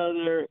meet each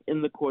other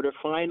in the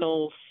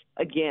quarterfinals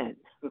again.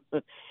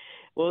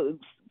 We'll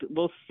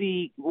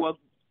see. Well,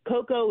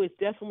 Coco is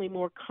definitely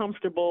more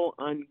comfortable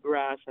on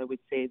grass, I would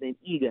say, than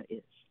Iga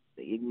is.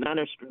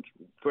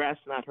 Grass,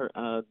 not her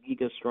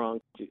Iga's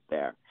strong suit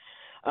there.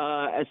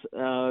 As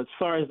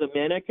far as the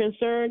men are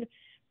concerned,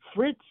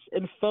 Fritz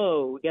and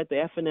Foe, we got the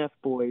F&F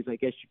boys, I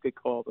guess you could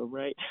call them,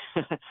 right?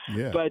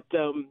 Yeah. But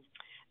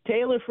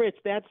Taylor Fritz,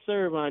 that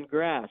serve on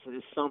grass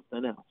is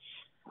something else.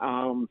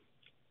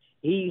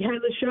 He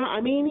has a shot. I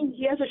mean,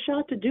 he has a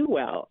shot to do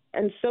well,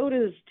 and so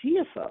does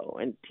Tiafoe.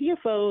 And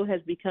Tiafoe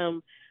has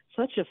become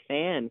such a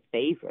fan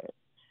favorite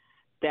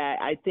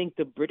that I think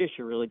the British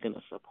are really going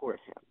to support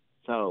him.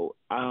 So,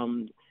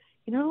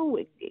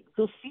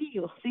 we'll see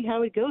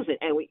how it goes.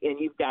 And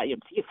you've got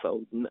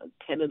Tiafoe,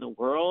 10 in the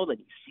world, and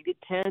you see the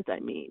 10th.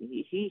 I mean,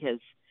 he has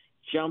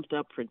jumped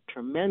up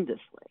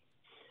tremendously.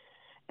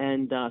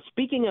 And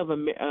speaking of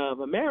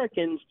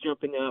Americans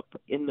jumping up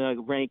in the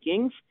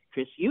rankings,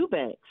 Chris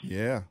Eubanks.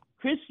 Yeah.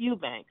 Chris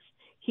Eubanks.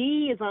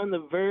 He is on the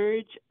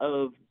verge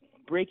of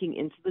breaking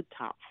into the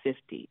top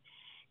 50.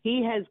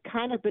 He has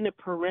kind of been a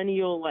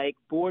perennial,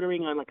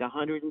 bordering on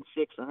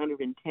 106,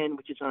 110,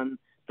 which is on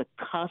the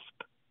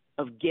cusp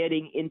of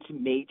getting into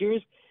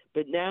majors.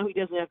 But now he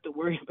doesn't have to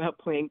worry about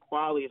playing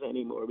qualies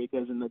anymore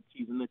because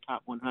he's in the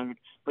top 100.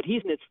 But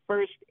he's in his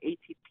first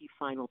ATP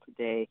final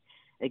today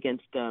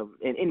against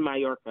in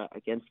Mallorca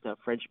against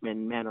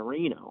Frenchman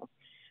Manarino.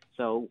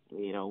 So,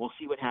 we'll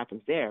see what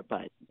happens there.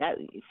 But that,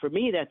 for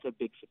me, that's a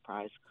big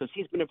surprise because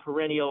he's been a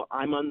perennial,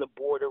 I'm on the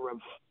border of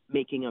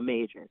making a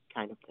major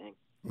kind of thing.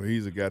 Well,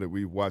 he's a guy that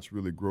we've watched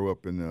really grow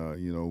up in,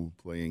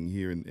 playing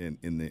here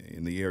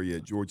in the area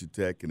at Georgia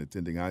Tech and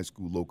attending high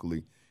school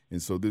locally.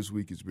 And so this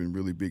week it's been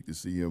really big to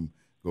see him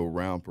go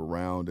round for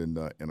round and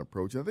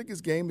approach. And I think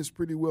his game is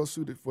pretty well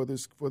suited for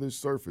this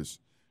surface.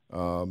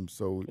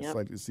 So it's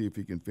like to see if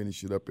he can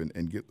finish it up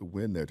and get the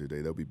win there today.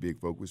 That'll be big,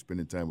 folks. We're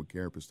spending time with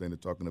Karen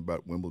Pestaina talking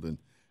about Wimbledon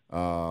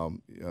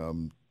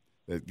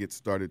that gets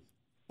started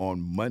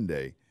on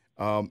Monday.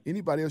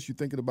 Anybody else you're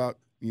thinking about,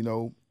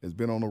 has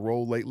been on a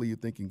roll lately you're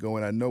thinking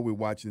going? I know we're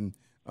watching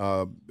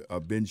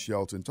Ben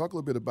Shelton. Talk a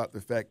little bit about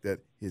the fact that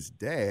his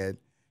dad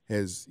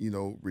has,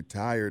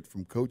 retired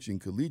from coaching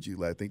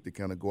collegiately, I think, to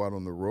kind of go out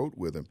on the road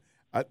with him.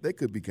 They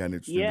could be kind of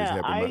interesting. Just have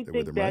him out there with him,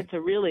 I think that's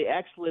a really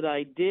excellent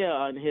idea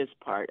on his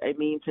part. I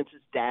mean, since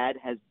his dad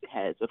has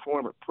a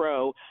former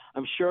pro,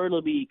 I'm sure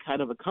it'll be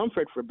kind of a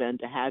comfort for Ben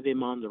to have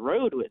him on the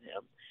road with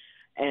him.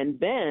 And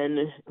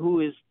Ben,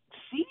 who is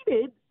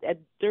seeded at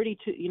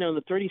 32,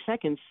 the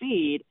 32nd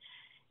seed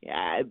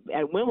at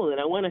Wimbledon,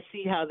 I want to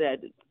see how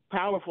that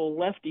powerful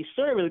lefty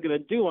server is going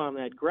to do on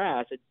that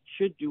grass. It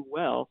should do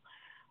well.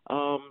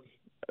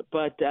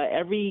 But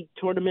every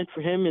tournament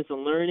for him is a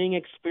learning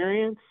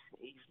experience.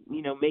 He's,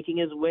 making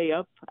his way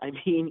up. I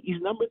mean,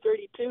 he's number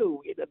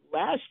 32.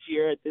 Last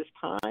year at this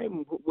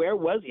time, where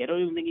was he? I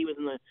don't even think he was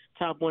in the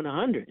top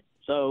 100.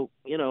 So,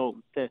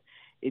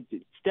 it's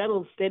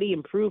steady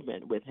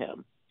improvement with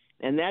him.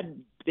 And that,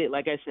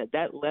 like I said,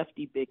 that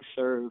lefty big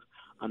serve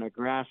on a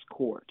grass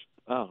court,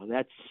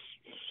 that's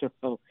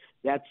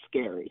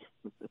scary.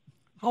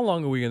 How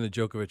long are we in the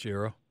Djokovic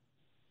era?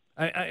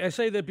 I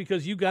say that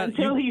because you got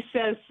until he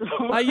says so.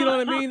 You know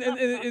what I mean? And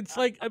it's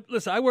like,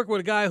 listen, I work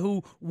with a guy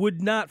who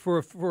would not,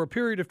 for a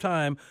period of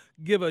time,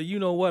 give a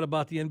you-know-what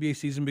about the NBA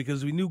season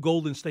because we knew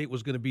Golden State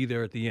was going to be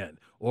there at the end.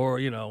 Or,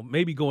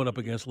 maybe going up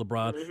against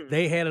LeBron. Mm-hmm.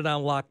 They had it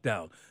on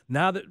lockdown.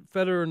 Now that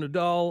Federer and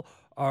Nadal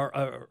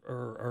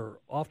are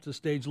off the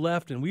stage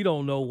left, and we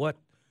don't know what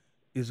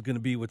is going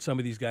to be with some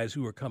of these guys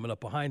who are coming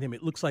up behind him,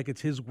 it looks like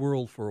it's his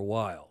world for a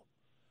while.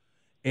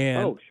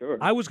 And sure.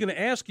 I was going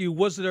to ask you,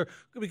 was there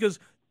 – because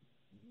 –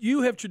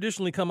 you have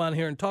traditionally come on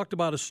here and talked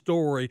about a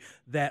story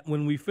that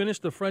when we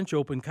finished the French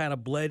Open kind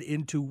of bled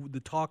into the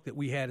talk that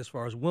we had as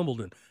far as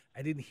Wimbledon.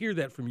 I didn't hear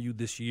that from you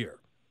this year.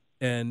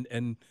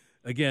 And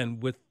again,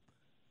 with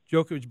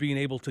Djokovic being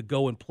able to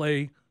go and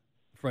play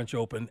the French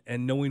Open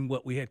and knowing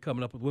what we had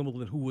coming up with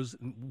Wimbledon, who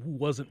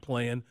wasn't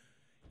playing,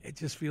 it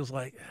just feels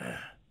like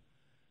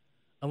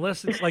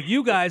unless it's like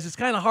you guys, it's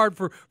kind of hard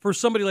for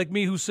somebody like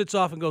me who sits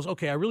off and goes,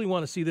 okay, I really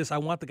want to see this. I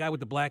want the guy with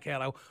the black hat.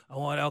 I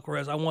want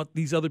Alcaraz. I want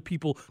these other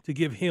people to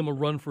give him a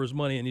run for his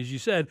money. And as you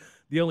said,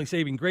 the only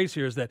saving grace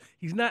here is that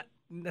he's not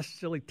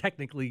necessarily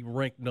technically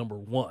ranked number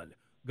one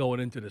going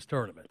into this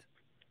tournament.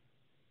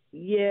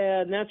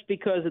 Yeah, and that's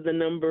because of the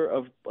number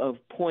of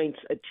points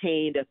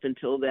attained up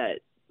until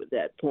that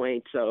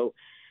point. So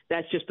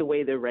that's just the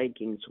way the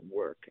rankings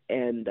work.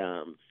 And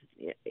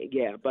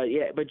but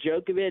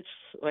Djokovic,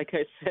 like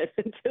I said,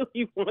 until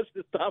he wants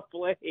to stop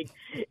playing,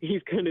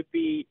 he's going to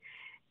be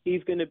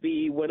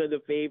one of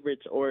the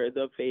favorites or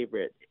the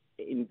favorite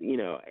in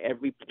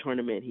every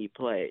tournament he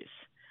plays.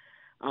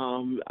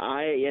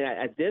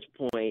 At this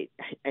point,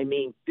 I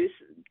mean, this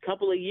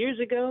couple of years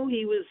ago,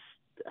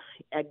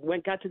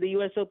 got to the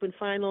U.S. Open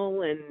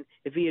final, and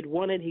if he had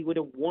won it, he would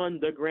have won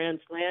the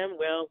Grand Slam.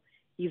 Well,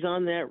 he's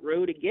on that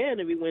road again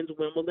if he wins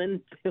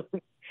Wimbledon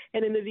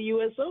and into the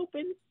U.S.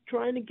 Open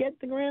trying to get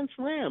the Grand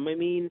Slam. I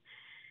mean,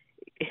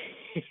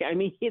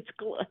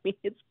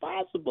 it's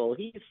possible.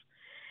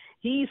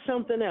 He's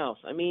something else.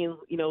 I mean,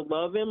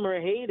 love him or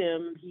hate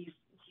him, he's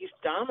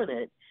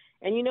dominant.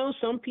 And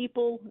some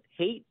people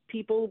hate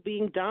people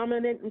being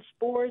dominant in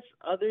sports.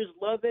 Others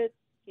love it.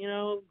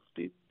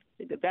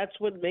 That's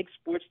what makes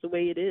sports the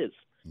way it is.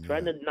 Yeah.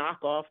 Trying to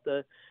knock off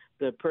the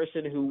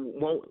person who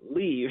won't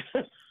leave.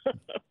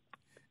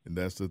 And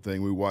that's the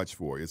thing we watch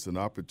for. It's an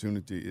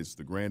opportunity. It's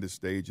the grandest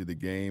stage of the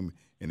game.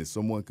 And if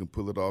someone can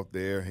pull it off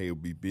there, hey, it'll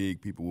be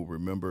big. People will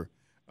remember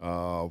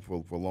for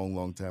a long,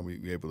 long time.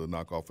 We're able to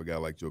knock off a guy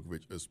like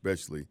Djokovic,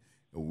 especially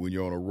when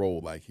you're on a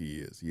roll like he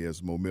is. He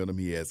has momentum.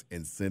 He has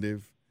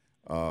incentive.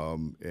 He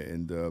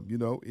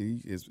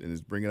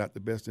is bringing out the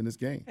best in this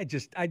game. It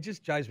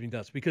just drives me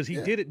nuts because he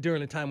did it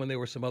during a time when there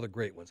were some other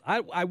great ones.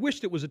 I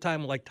wished it was a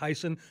time like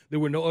Tyson. There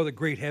were no other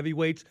great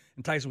heavyweights,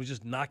 and Tyson was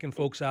just knocking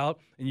folks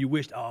out, and we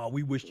wished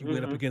you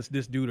went up against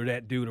this dude or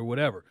that dude or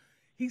whatever.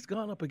 He's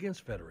gone up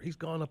against Federer. He's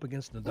gone up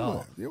against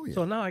Nadal.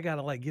 So now I got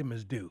to give him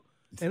his due.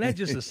 And that's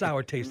just a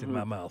sour taste in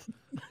my mouth.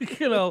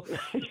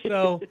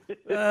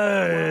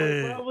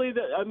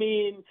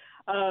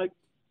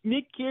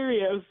 Nick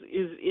Kyrgios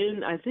is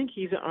in. I think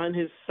he's on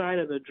his side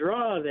of the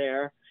draw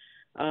there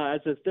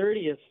as a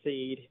 30th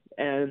seed,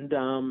 and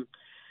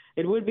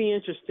it would be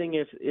interesting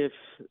if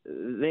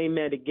they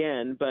met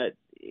again. But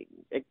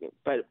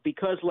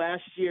because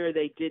last year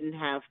they didn't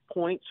have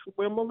points for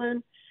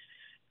Wimbledon,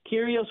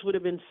 Kyrgios would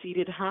have been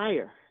seeded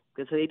higher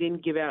because they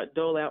didn't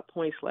dole out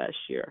points last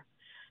year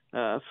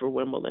for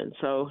Wimbledon.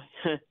 So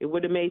it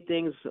would have made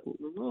things a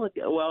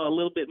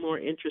little bit more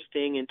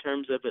interesting in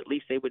terms of at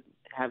least they would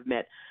have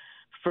met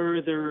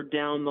further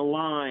down the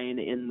line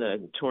in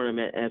the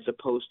tournament as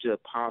opposed to a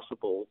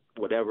possible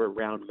whatever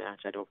round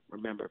match. I don't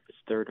remember if it's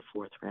third or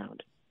fourth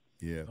round.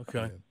 Yeah.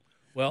 Okay. Yeah.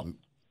 Well,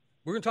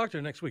 we're going to talk to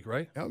her next week,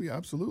 right? Oh, yeah,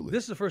 absolutely.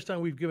 This is the first time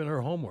we've given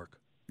her homework.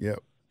 Yep.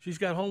 She's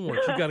got homework.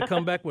 She's got to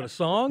come back with a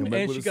song,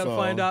 and she's got to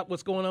find out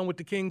what's going on with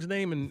the king's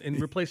name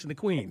and replacing the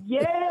queen.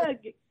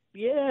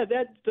 Yeah,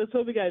 that's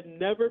something I've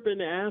never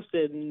been asked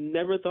and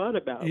never thought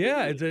about.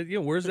 Yeah,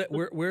 where's that?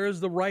 Where has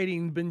the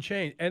writing been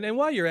changed? And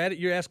while you're at it,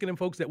 you're asking them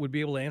folks that would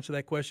be able to answer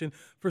that question.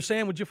 For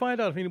Sam, would you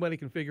find out if anybody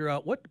can figure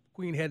out what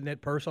Queen had in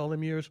that purse all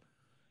them years?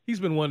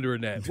 He's been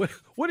wondering that.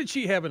 What did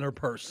she have in her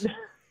purse?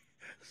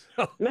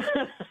 So,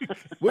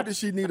 What does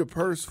she need a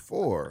purse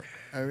for?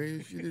 I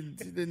mean, she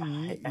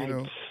didn't need, you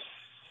know.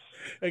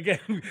 again,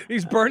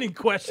 these burning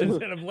questions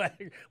that have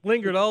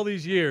lingered all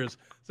these years.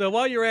 So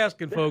while you're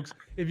asking, folks,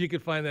 if you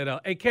could find that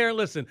out. Hey, Karen,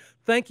 listen,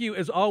 thank you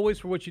as always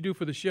for what you do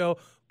for the show,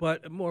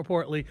 but more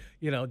importantly,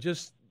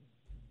 just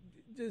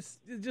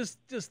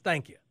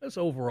thank you. That's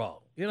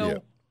overall, Yeah.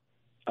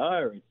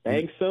 All right.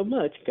 Thanks so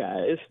much,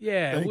 guys.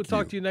 Yeah, Thank we'll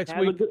talk you. to you next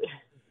Have a week. good,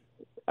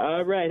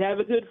 all right. Have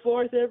a good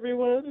 4th,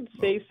 everyone.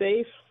 Stay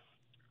safe.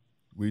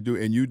 We do,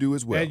 and you do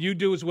as well. And you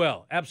do as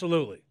well.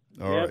 Absolutely.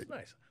 All Yep. right.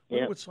 Nice.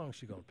 Wonder Yep. what song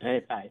she going to All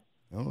pick. right, bye.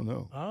 I don't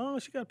know. Oh,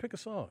 she got to pick a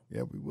song.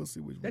 Yeah, we will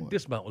see which That one.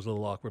 dismount was a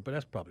little awkward, but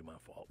that's probably my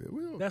fault. Yeah,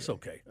 we're okay. That's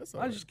okay. That's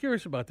all I was right. just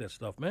curious about that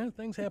stuff, man.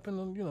 Things happen,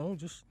 and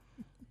just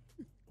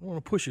I don't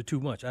want to push her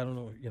too much. I don't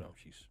know,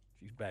 she's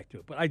back to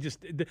it. But I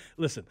just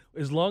listen.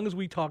 As long as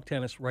we talk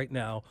tennis right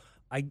now,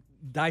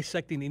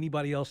 dissecting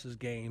anybody else's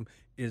game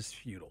is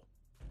futile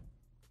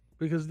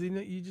because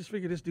you just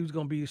figure this dude's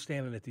going to be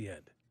standing at the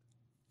end.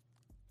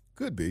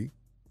 Could be.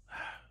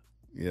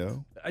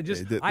 I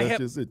just that's I have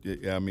just it.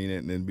 Yeah, I mean,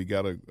 and then we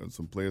got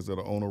some players that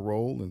are on a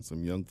roll and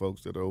some young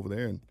folks that are over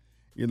there, and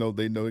they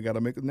know they got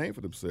to make a name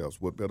for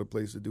themselves. What better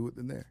place to do it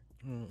than there?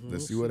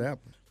 Let's see what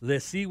happens.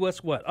 Let's see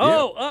what's what.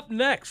 Oh, up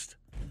next.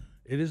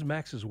 It is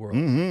Max's World.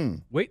 Mm-hmm.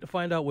 Wait to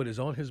find out what is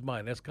on his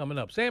mind. That's coming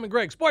up. Sam and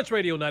Greg, Sports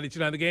Radio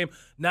 92.9 The Game,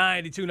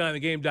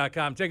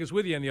 92.9thegame.com. Take us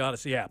with you on the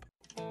Odyssey app.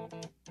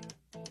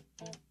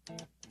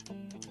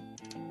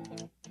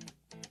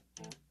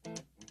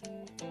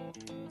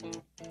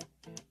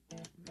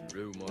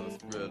 Rumors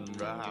spreading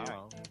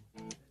round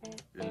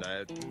in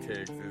that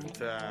Texas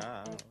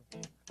town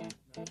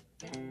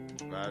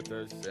about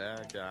the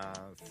shack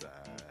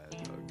outside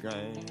the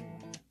game.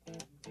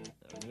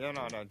 And you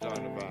know what I'm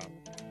talking about.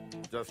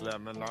 Just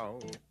let me know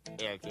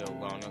if you're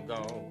gonna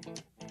go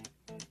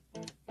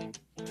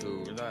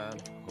to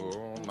that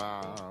home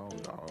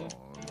out on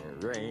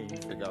the range.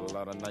 They got a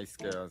lot of nice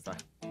girls.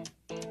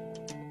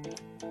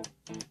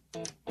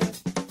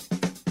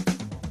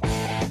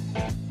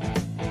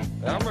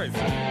 I'm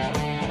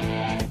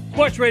racing.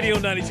 Sports Radio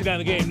 92.9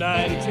 The Game,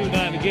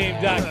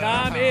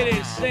 92.9thegame.com. It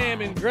is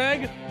Sam and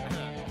Greg.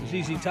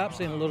 ZZ Top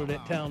saying hello to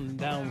that town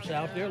down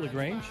south there,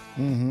 LaGrange.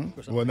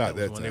 Mm-hmm. Well, not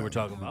that one time. they were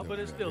talking about, but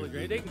it's still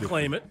LaGrange. They can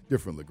claim it.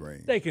 Different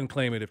LaGrange. They can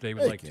claim it if they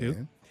would They like to.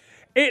 can.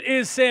 It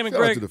is Sam and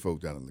Shout out Greg. to the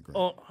folks down in LaGrange.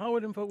 Oh, how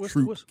would info?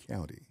 Troup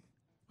County.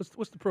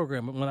 What's the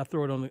program when I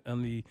throw it on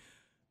the?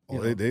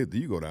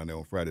 You go down there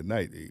on Friday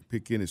night. They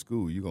pick any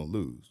school, you're gonna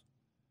lose.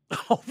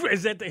 Oh,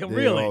 is that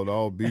really?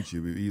 All beat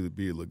you. Either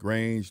be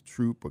LaGrange,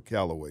 Troup, or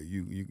Callaway.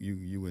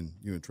 You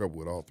in trouble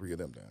with all three of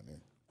them down there.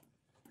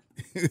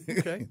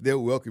 Okay.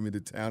 They'll welcome you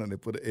to town and they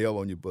put an L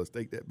on your bus.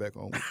 Take that back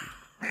home with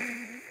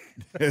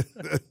you.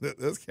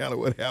 That's kind of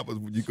what happens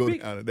when you go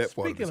down to that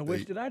part of the state. Speaking of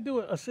which, did I do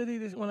a city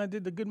when I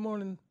did the Good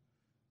Morning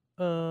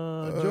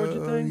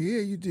Georgia thing? Yeah,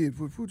 you did.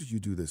 Who did you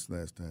do this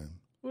last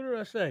time? What did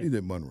I say? You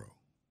did Monroe.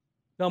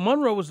 Now,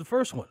 Monroe was the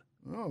first one.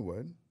 No, it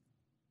wasn't.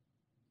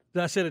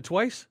 Did I say it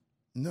twice?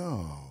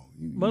 No.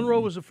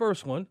 Monroe was the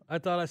first one. I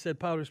thought I said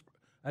Powder.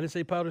 I didn't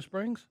say Powder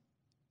Springs.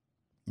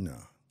 No.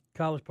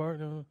 College Park.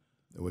 No.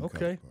 It wasn't Okay.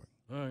 College Park.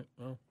 All right.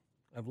 Well,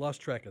 I've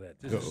lost track of that.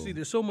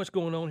 There's so much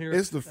going on here.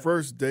 It's the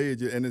first day,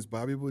 and it's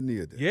Bobby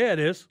Bonilla Day. Yeah, it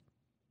is.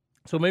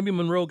 So maybe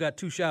Monroe got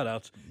 2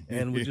 shout-outs,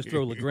 and we'll just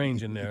throw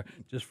LaGrange in there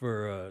just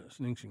for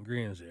sneaks and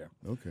grins there.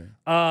 Okay.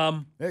 Hey.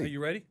 Are Hey.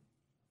 you ready?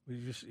 We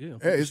just, put Hey, your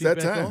it's seat that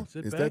back time. on,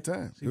 sit It's back, that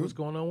time. See what's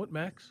going on with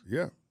Max,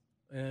 Yeah.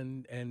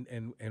 and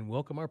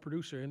welcome our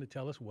producer in to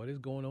tell us what is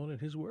going on in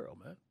his world,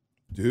 man.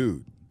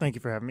 Dude. Thank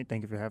you for having me.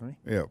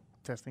 Yeah.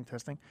 Testing.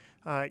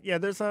 Yeah,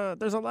 there's a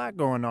lot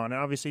going on. And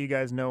obviously, you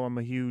guys know I'm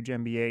a huge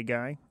NBA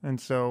guy. And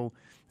so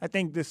I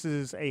think this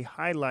is a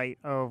highlight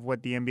of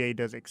what the NBA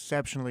does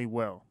exceptionally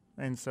well.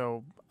 And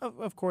so,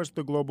 of course,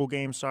 the global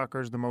game, soccer,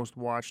 is the most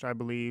watched, I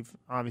believe.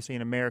 Obviously,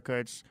 in America,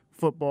 it's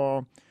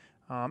football.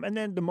 And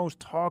then the most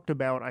talked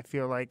about, I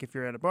feel like, if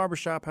you're at a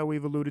barbershop, how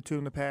we've alluded to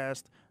in the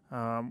past,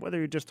 whether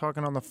you're just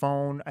talking on the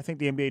phone, I think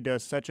the NBA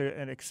does such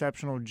an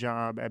exceptional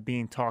job at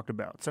being talked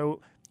about.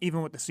 So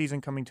even with the season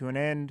coming to an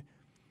end,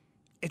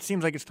 it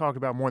seems like it's talked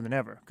about more than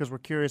ever because we're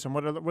curious on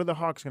what are the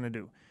Hawks going to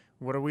do?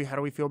 How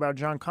do we feel about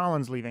John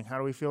Collins leaving? How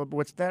do we feel?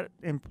 What does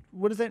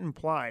that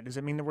imply? Does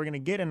it mean that we're going to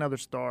get another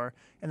star?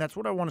 And that's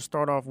what I want to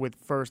start off with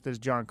first is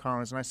John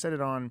Collins. And I said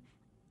it on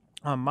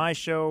my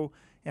show,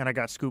 and I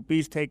got Scoop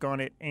B's take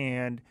on it.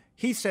 And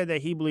he said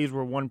that he believes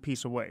we're one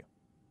piece away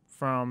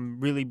from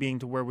really being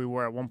to where we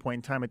were at one point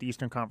in time at the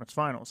Eastern Conference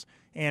Finals.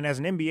 And as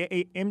an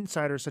NBA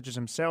insider such as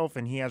himself,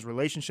 and he has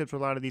relationships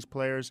with a lot of these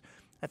players,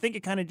 I think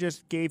it kind of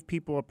just gave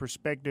people a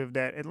perspective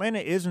that Atlanta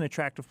is an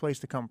attractive place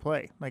to come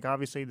play. Like,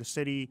 obviously, the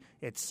city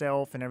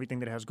itself and everything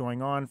that it has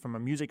going on from a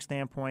music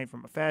standpoint,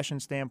 from a fashion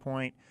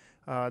standpoint,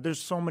 there's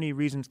so many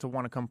reasons to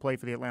want to come play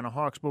for the Atlanta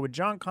Hawks. But with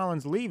John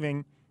Collins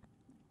leaving,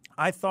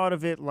 I thought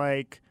of it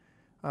like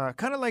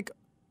kind of like,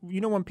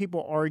 when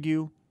people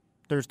argue,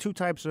 there's 2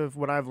 types of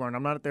what I've learned.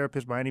 I'm not a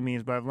therapist by any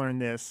means, but I've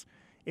learned this.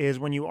 is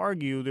when you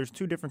argue, there's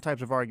two different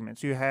types of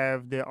arguments. You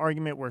have the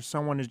argument where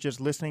someone is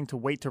just listening to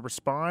wait to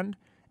respond,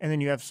 and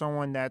then you have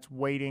someone that's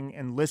waiting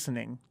and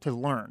listening to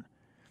learn.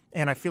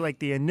 And I feel like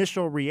the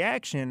initial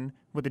reaction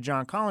with the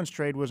John Collins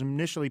trade was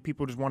initially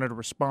people just wanted to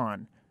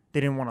respond. They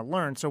didn't want to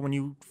learn. So when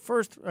you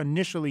first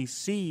initially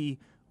see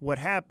what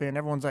happened,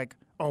 everyone's like,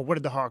 oh, what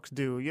did the Hawks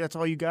do? Yeah, that's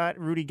all you got,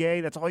 Rudy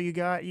Gay? That's all you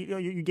got?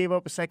 You gave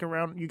up a second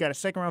round. You got a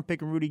second-round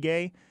pick in Rudy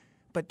Gay.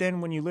 But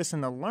then when you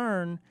listen to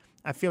learn,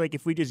 I feel like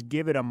if we just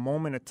give it a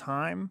moment of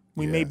time,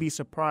 we may be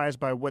surprised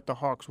by what the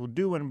Hawks will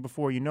do. And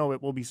before you know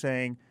it, we'll be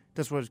saying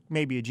this was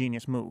maybe a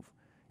genius move.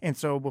 And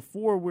so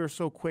before we're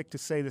so quick to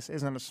say this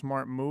isn't a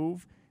smart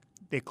move,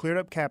 they cleared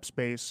up cap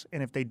space.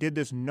 And if they did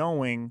this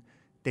knowing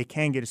they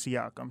can get a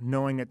Siakam,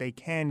 knowing that they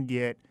can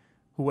get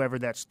whoever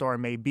that star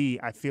may be,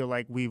 I feel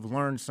like we've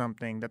learned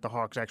something that the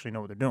Hawks actually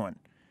know what they're doing.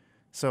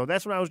 So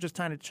that's what I was just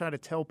trying to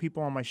tell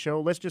people on my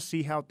show. Let's just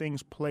see how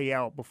things play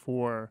out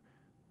before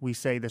we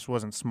say this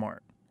wasn't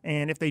smart.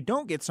 And if they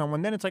don't get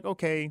someone, then it's like,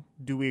 okay,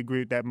 do we agree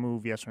with that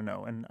move, yes or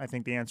no? And I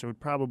think the answer would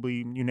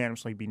probably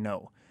unanimously be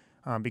no.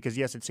 Because,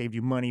 yes, it saved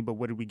you money, but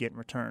what did we get in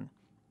return?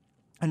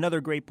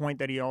 Another great point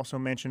that he also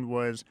mentioned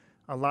was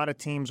a lot of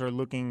teams are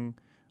looking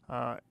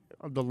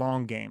the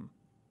long game.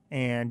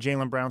 And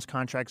Jaylen Brown's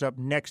contract's up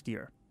next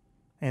year.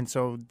 And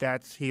so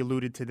he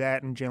alluded to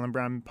that, and Jaylen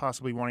Brown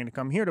possibly wanting to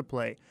come here to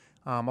play.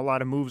 A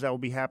lot of moves that will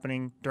be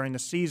happening during the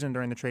season,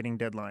 during the trading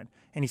deadline.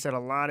 And he said a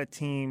lot of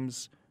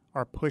teams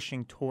are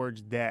pushing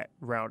towards that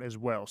route as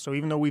well. So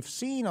even though we've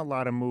seen a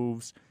lot of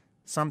moves,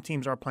 some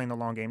teams are playing the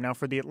long game. Now,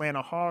 for the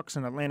Atlanta Hawks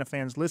and Atlanta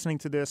fans listening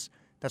to this,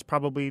 that's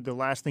probably the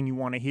last thing you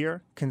want to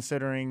hear,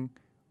 considering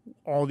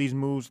all these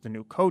moves, the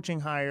new coaching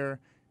hire.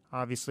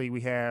 Obviously,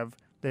 we have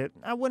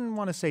I wouldn't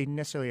want to say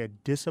necessarily a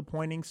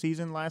disappointing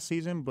season last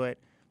season, but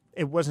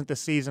it wasn't the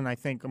season I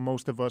think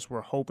most of us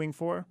were hoping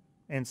for.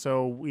 And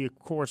so we, of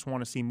course,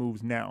 want to see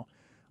moves now.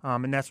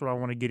 And that's what I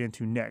want to get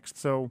into next.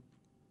 So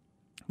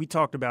we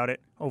talked about it,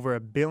 over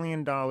 $1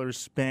 billion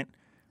spent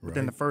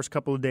within the first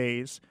couple of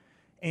days.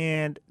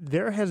 And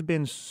there has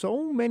been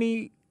so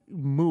many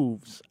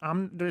moves.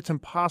 It's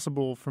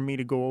impossible for me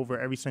to go over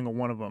every single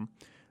one of them.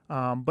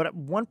 But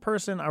one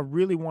person I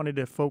really wanted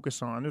to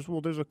focus on,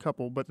 there's a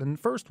couple, but the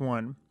first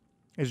one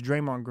is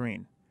Draymond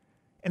Green.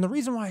 And the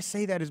reason why I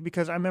say that is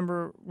because I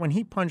remember when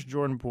he punched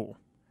Jordan Poole,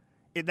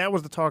 that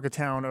was the talk of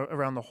town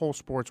around the whole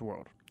sports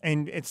world.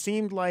 And it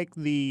seemed like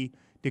the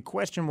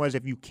question was,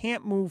 if you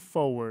can't move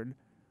forward,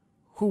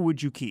 who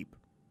would you keep?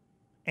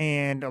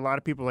 And a lot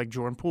of people like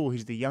Jordan Poole,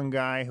 he's the young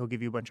guy, he'll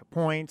give you a bunch of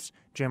points.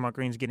 Draymond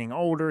Green's getting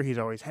older, he's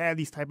always had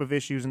these type of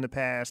issues in the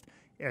past.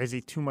 Is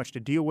he too much to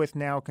deal with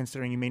now,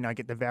 considering you may not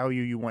get the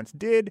value you once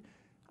did?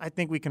 I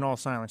think we can all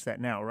silence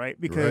that now, right?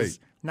 Because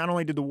not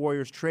only did the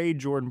Warriors trade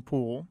Jordan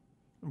Poole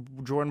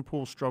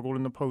struggled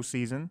in the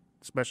postseason,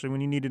 especially when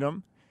you needed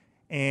him,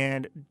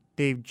 and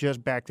they've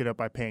just backed it up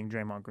by paying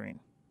Draymond Green.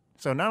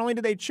 So not only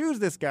did they choose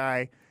this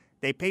guy,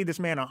 they paid this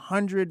man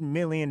 $100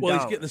 million. Well,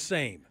 he's getting the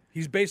same.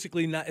 He's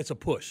basically not. It's a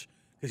push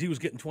because he was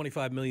getting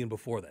 $25 million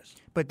before this.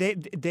 But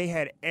they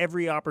had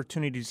every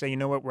opportunity to say, you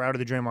know what, we're out of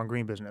the Draymond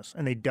Green business,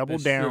 and they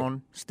doubled down.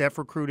 True. Steph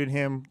recruited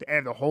him.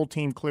 The whole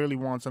team clearly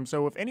wants him.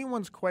 So if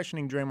anyone's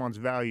questioning Draymond's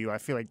value, I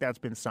feel like that's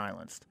been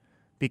silenced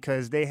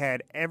because they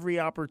had every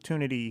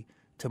opportunity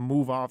to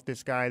move off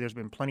this guy. There's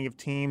been plenty of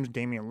teams.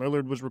 Damian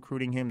Lillard was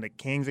recruiting him. The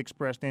Kings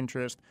expressed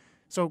interest.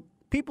 So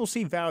people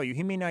see value.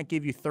 He may not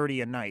give you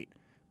 30 a night,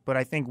 but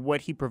I think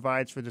what he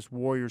provides for this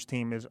Warriors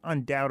team is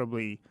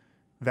undoubtedly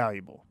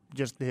valuable.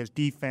 Just his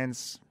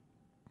defense.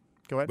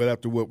 Go ahead. But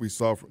after what we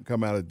saw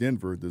come out of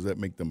Denver, does that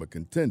make them a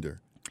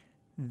contender?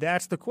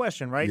 That's the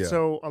question, right? Yeah.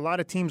 So a lot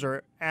of teams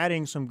are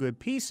adding some good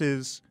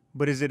pieces,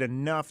 but is it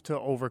enough to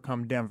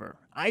overcome Denver?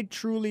 I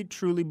truly,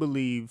 truly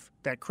believe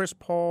that Chris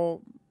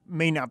Paul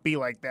may not be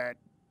like that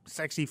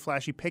sexy,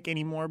 flashy pick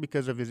anymore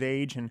because of his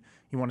age and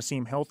you want to see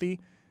him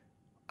healthy.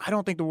 I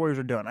don't think the Warriors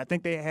are done. I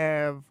think they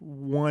have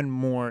one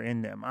more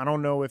in them. I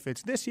don't know if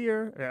it's this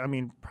year. I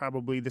mean,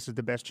 probably this is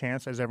the best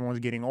chance as everyone's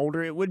getting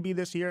older. It would be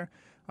this year.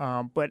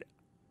 But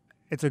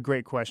it's a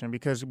great question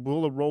because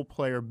will a role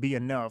player be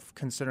enough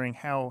considering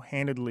how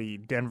handedly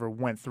Denver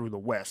went through the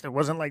West? It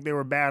wasn't like they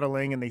were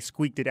battling and they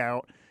squeaked it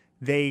out.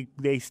 They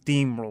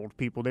steamrolled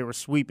people. They were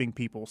sweeping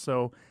people.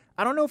 So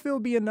I don't know if it will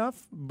be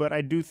enough, but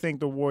I do think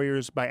the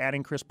Warriors, by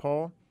adding Chris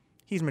Paul,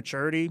 he's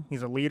maturity,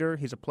 he's a leader,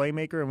 he's a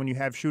playmaker, and when you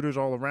have shooters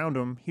all around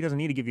him, he doesn't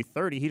need to give you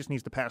 30. He just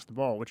needs to pass the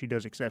ball, which he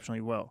does exceptionally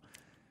well.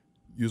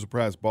 You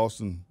surprised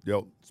Boston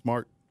dealt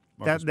smart?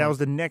 That was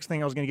the next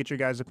thing I was going to get your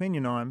guys'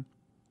 opinion on.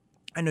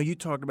 I know you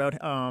talked about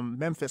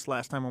Memphis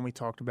last time when we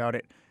talked about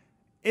it.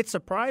 It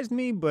surprised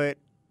me, but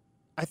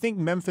I think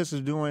Memphis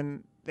is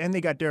doing – and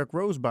they got Derrick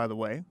Rose, by the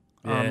way,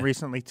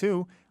 recently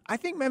too. I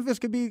think Memphis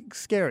could be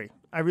scary.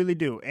 I really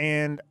do.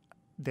 And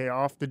they're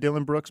off the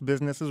Dillon Brooks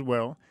business as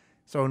well.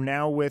 So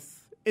now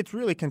it's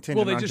really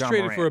contingent on Well, they just John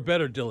traded Morant. for a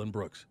better Dillon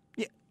Brooks.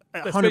 Yeah,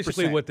 100%. That's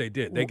basically what they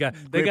did. They got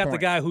the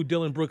guy who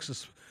Dillon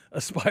Brooks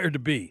aspired to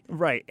be.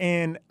 Right.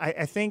 And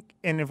I think,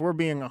 and if we're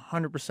being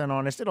 100%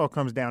 honest, it all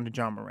comes down to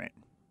John Morant.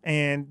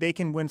 And they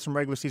can win some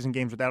regular season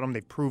games without him.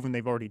 They've proven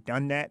they've already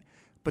done that.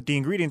 But the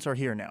ingredients are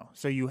here now.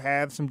 So you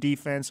have some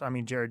defense. I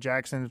mean, Jared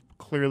Jackson,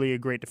 clearly a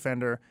great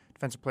defender,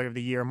 Defensive Player of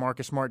the Year.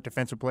 Marcus Smart,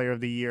 Defensive Player of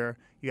the Year.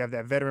 You have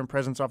that veteran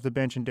presence off the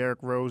bench in Derrick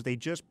Rose. They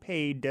just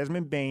paid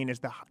Desmond Bane.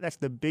 That's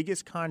the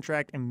biggest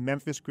contract in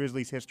Memphis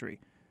Grizzlies history.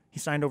 He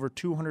signed over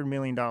 $200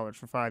 million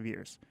for 5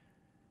 years.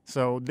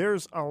 So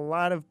there's a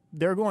lot of –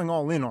 they're going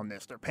all in on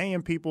this. They're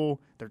paying people.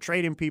 They're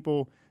trading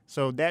people.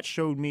 So that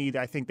showed me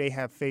that I think they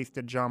have faith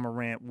that John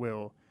Morant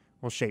will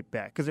shape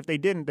back. Because if they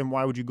didn't, then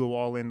why would you go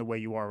all in the way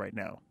you are right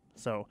now?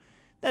 So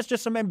that's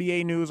just some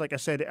NBA news. Like I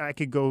said, I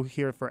could go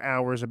here for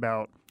hours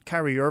about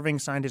Kyrie Irving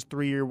signed his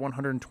 3-year,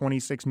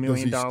 $126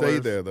 million. Does he stay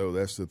there, though?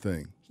 That's the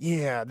thing.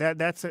 Yeah,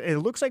 that's it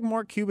looks like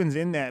Mark Cuban's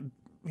in that.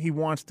 He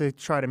wants to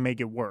try to make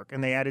it work.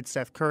 And they added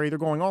Seth Curry. They're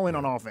going all in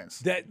on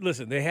offense.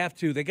 Listen, they have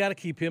to. They got to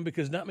keep him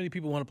because not many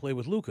people want to play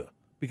with Luka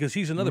because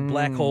he's another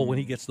black hole when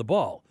he gets the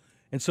ball.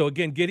 And so,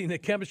 again, getting the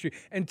chemistry.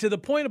 And to the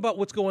point about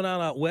what's going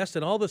on out west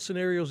and all the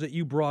scenarios that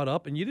you brought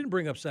up, and you didn't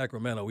bring up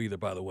Sacramento either,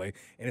 by the way,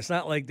 and it's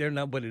not like they're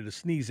nobody to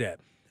sneeze at.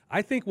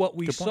 I think what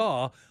we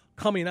saw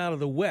coming out of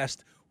the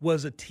west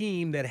was a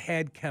team that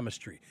had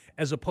chemistry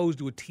as opposed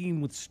to a team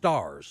with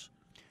stars.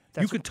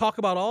 You could talk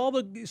about all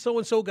the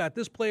so-and-so got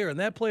this player and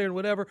that player and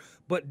whatever,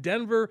 but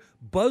Denver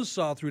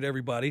buzzsaw through to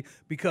everybody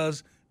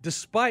because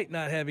despite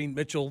not having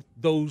Mitchell,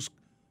 those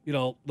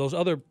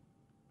other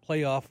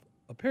playoff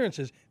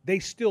appearances, they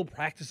still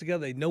practice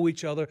together. They know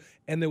each other,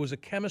 and there was a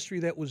chemistry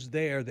that was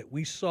there that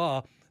we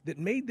saw that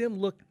made them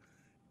look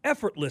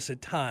effortless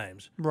at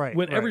times.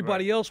 When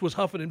everybody else was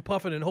huffing and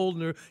puffing and holding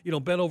their,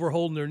 bent over,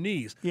 holding their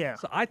knees. Yeah.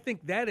 So I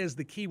think that is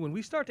the key. When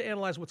we start to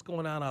analyze what's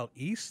going on out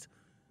east,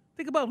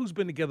 think about who's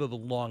been together the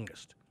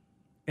longest,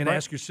 and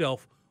ask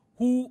yourself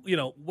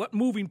what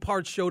moving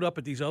parts showed up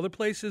at these other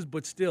places,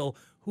 but still,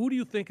 who do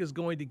you think is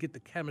going to get the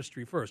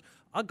chemistry first?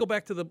 I'll go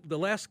back to the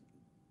last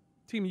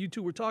team you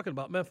two were talking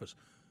about, Memphis.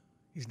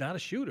 He's not a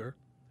shooter,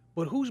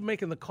 but who's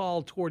making the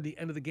call toward the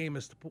end of the game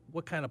as to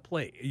what kind of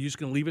play? Are you just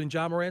going to leave it in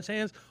John Morant's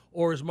hands,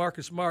 or is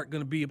Marcus Smart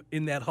going to be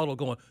in that huddle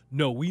going,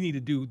 no, we need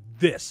to do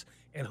this,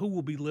 and who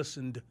will be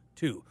listened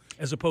to,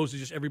 as opposed to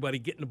just everybody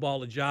getting the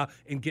ball to Ja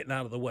and getting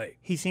out of the way?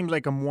 He seems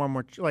like a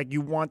more like you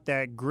want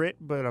that grit,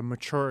 but a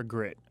mature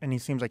grit, and he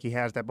seems like he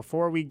has that.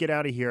 Before we get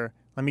out of here,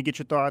 let me get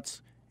your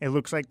thoughts. It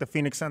looks like the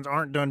Phoenix Suns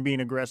aren't done being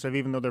aggressive,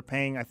 even though they're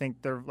paying. I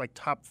think they're like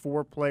top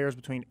 4 players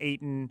between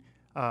Ayton,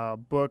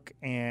 Book,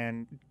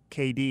 and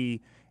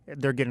KD.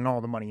 They're getting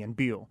all the money, and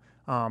Beal.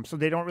 So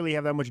they don't really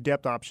have that much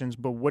depth options.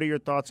 But what are your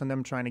thoughts on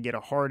them trying to get a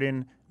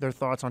Harden? Their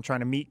thoughts on trying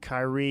to meet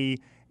Kyrie?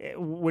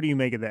 What do you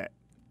make of that?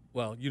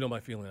 Well, you know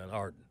my feeling on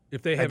Harden.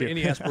 If they have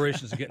any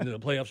aspirations of getting to the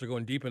playoffs or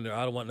going deep in there,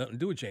 I don't want nothing to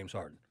do with James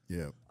Harden.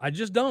 Yeah, I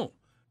just don't.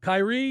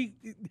 Kyrie,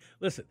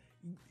 listen,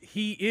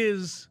 he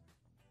is,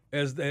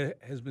 as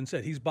has been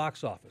said, he's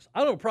box office.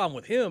 I don't have a problem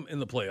with him in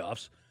the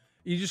playoffs.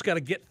 You just got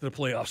to get to the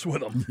playoffs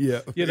with him.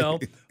 Yeah.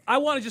 I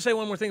want to just say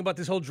one more thing about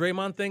this whole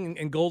Draymond thing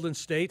in Golden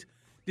State.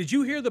 Did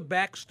you hear the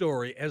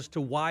backstory as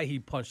to why he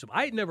punched him?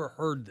 I had never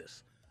heard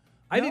this.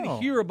 I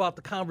didn't hear about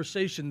the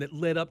conversation that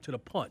led up to the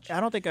punch. I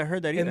don't think I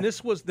heard that either. And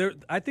this was there.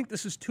 I think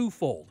this is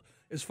twofold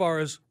as far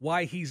as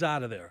why he's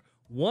out of there.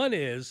 One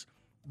is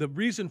the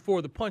reason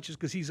for the punch is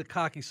because he's a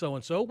cocky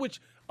so-and-so,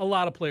 which a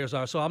lot of players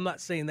are. So I'm not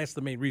saying that's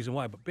the main reason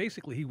why. But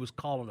basically he was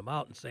calling him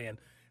out and saying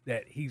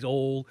that he's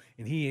old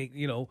and he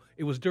ain't,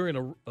 it was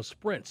during a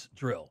sprints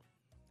drill.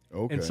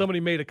 Okay. And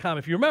somebody made a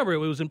comment. If you remember, it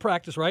was in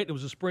practice, right? It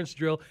was a sprints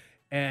drill,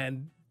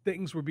 and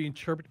things were being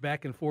chirped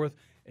back and forth.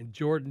 And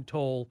Jordan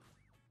told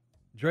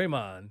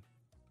Draymond,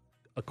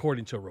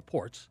 according to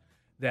reports,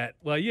 that,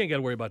 well, you ain't got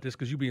to worry about this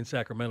because you'll be in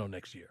Sacramento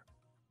next year.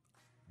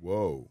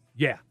 Whoa.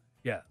 Yeah.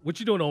 What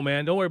you doing, old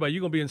man? Don't worry about it.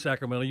 You're going to be in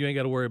Sacramento. You ain't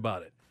got to worry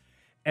about it.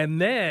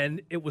 And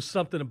then it was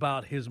something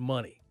about his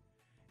money.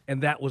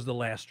 And that was the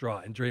last straw.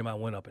 And Draymond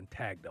went up and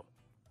tagged him.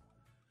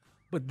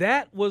 But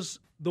that was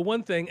the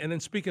one thing. And then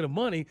speaking of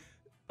money,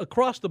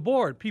 across the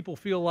board, people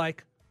feel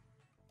like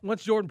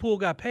once Jordan Poole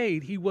got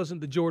paid, he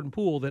wasn't the Jordan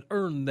Poole that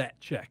earned that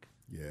check.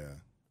 Yeah.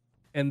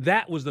 And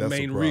that was the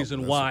main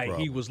reason why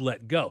he was was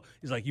let go.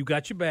 He's like, you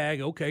got your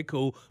bag, okay,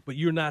 cool, but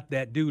you're not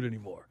that dude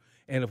anymore.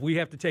 And if we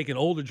have to take an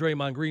older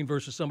Draymond Green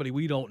versus somebody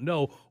we don't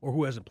know or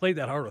who hasn't played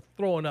that hard or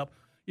throwing up,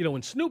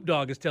 when Snoop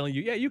Dogg is telling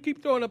you, yeah, you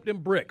keep throwing up them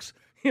bricks,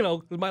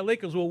 because my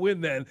Lakers will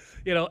win then,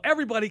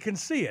 everybody can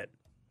see it.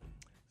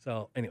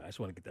 So, anyway, I just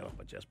want to get that off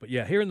my chest. But,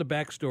 yeah, hearing the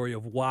backstory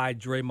of why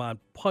Draymond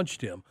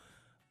punched him,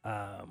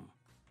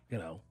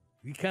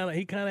 he kind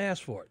of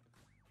asked for it.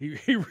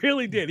 He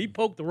really did. He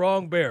poked the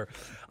wrong bear.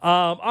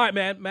 All right,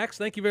 man. Max,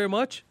 thank you very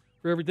much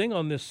for everything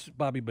on this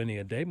Bobby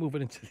Bonilla Day.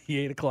 Moving into the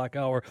 8 o'clock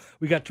hour,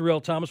 we got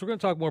Terrell Thomas. We're going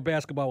to talk more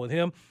basketball with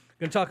him.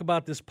 Going to talk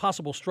about this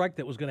possible strike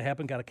that was going to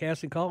happen. Got a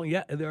casting call. And,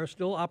 yeah, there are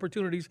still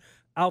opportunities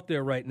out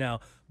there right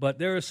now. But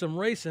there is some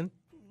racing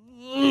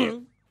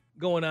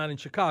going on in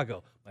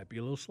Chicago. Might be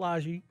a little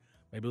sloshy,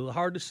 Maybe a little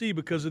hard to see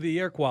because of the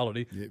air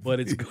quality, but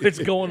it's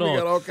going on. We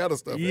got all kind of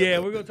stuff. Yeah,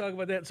 we're going to talk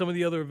about that and some of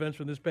the other events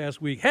from this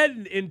past week.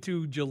 Heading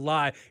into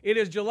July. It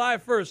is July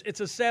 1st.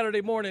 It's a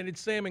Saturday morning.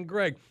 It's Sam and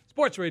Greg.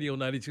 Sports Radio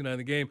 92.9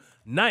 The Game,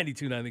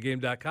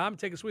 92.9thegame.com.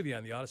 Take us with you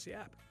on the Odyssey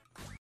app.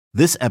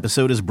 This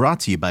episode is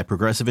brought to you by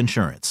Progressive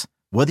Insurance.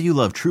 Whether you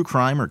love true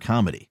crime or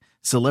comedy,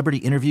 celebrity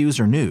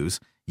interviews or news,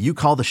 you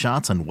call the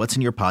shots on what's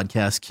in your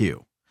podcast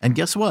queue. And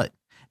guess what?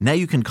 Now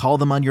you can call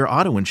them on your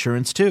auto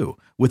insurance too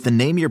with the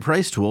Name Your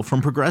Price tool from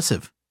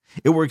Progressive.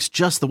 It works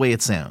just the way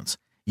it sounds.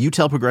 You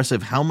tell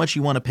Progressive how much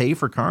you want to pay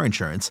for car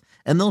insurance,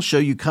 and they'll show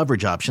you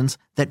coverage options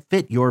that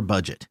fit your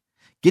budget.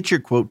 Get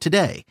your quote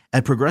today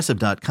at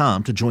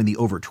Progressive.com to join the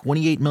over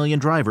 28 million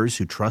drivers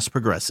who trust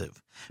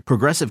Progressive.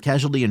 Progressive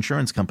Casualty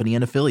Insurance Company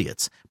and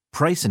Affiliates.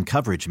 Price and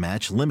coverage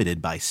match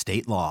limited by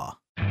state law.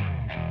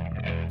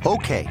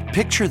 Okay,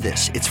 picture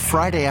this. It's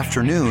Friday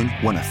afternoon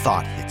when a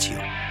thought hits you.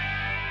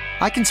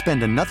 I can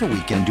spend another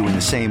weekend doing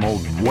the same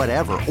old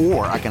whatever,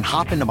 or I can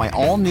hop into my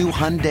all-new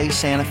Hyundai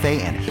Santa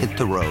Fe and hit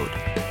the road.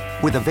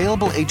 With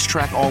available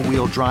H-Track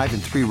all-wheel drive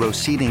and 3-row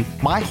seating,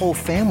 my whole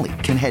family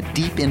can head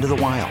deep into the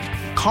wild.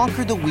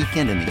 Conquer the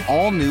weekend in the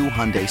all-new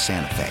Hyundai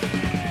Santa Fe.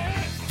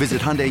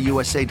 Visit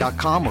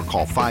HyundaiUSA.com or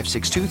call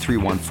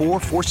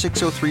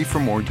 562-314-4603 for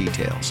more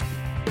details.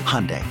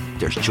 Hyundai,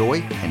 there's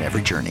joy in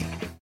every journey.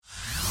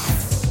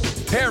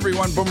 Hey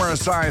everyone, Boomer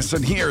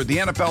Esiason here. The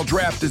NFL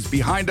Draft is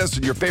behind us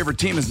and your favorite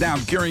team is now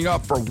gearing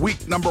up for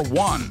week number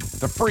 1.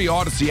 The free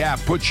Odyssey app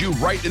puts you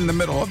right in the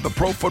middle of the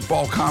pro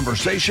football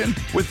conversation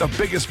with the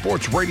biggest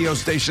sports radio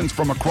stations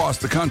from across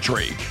the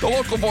country. The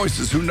local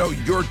voices who know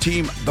your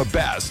team the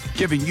best,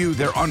 giving you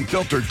their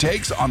unfiltered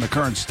takes on the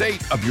current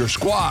state of your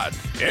squad.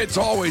 It's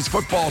always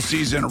football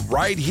season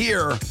right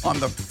here on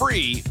the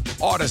free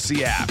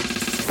Odyssey app.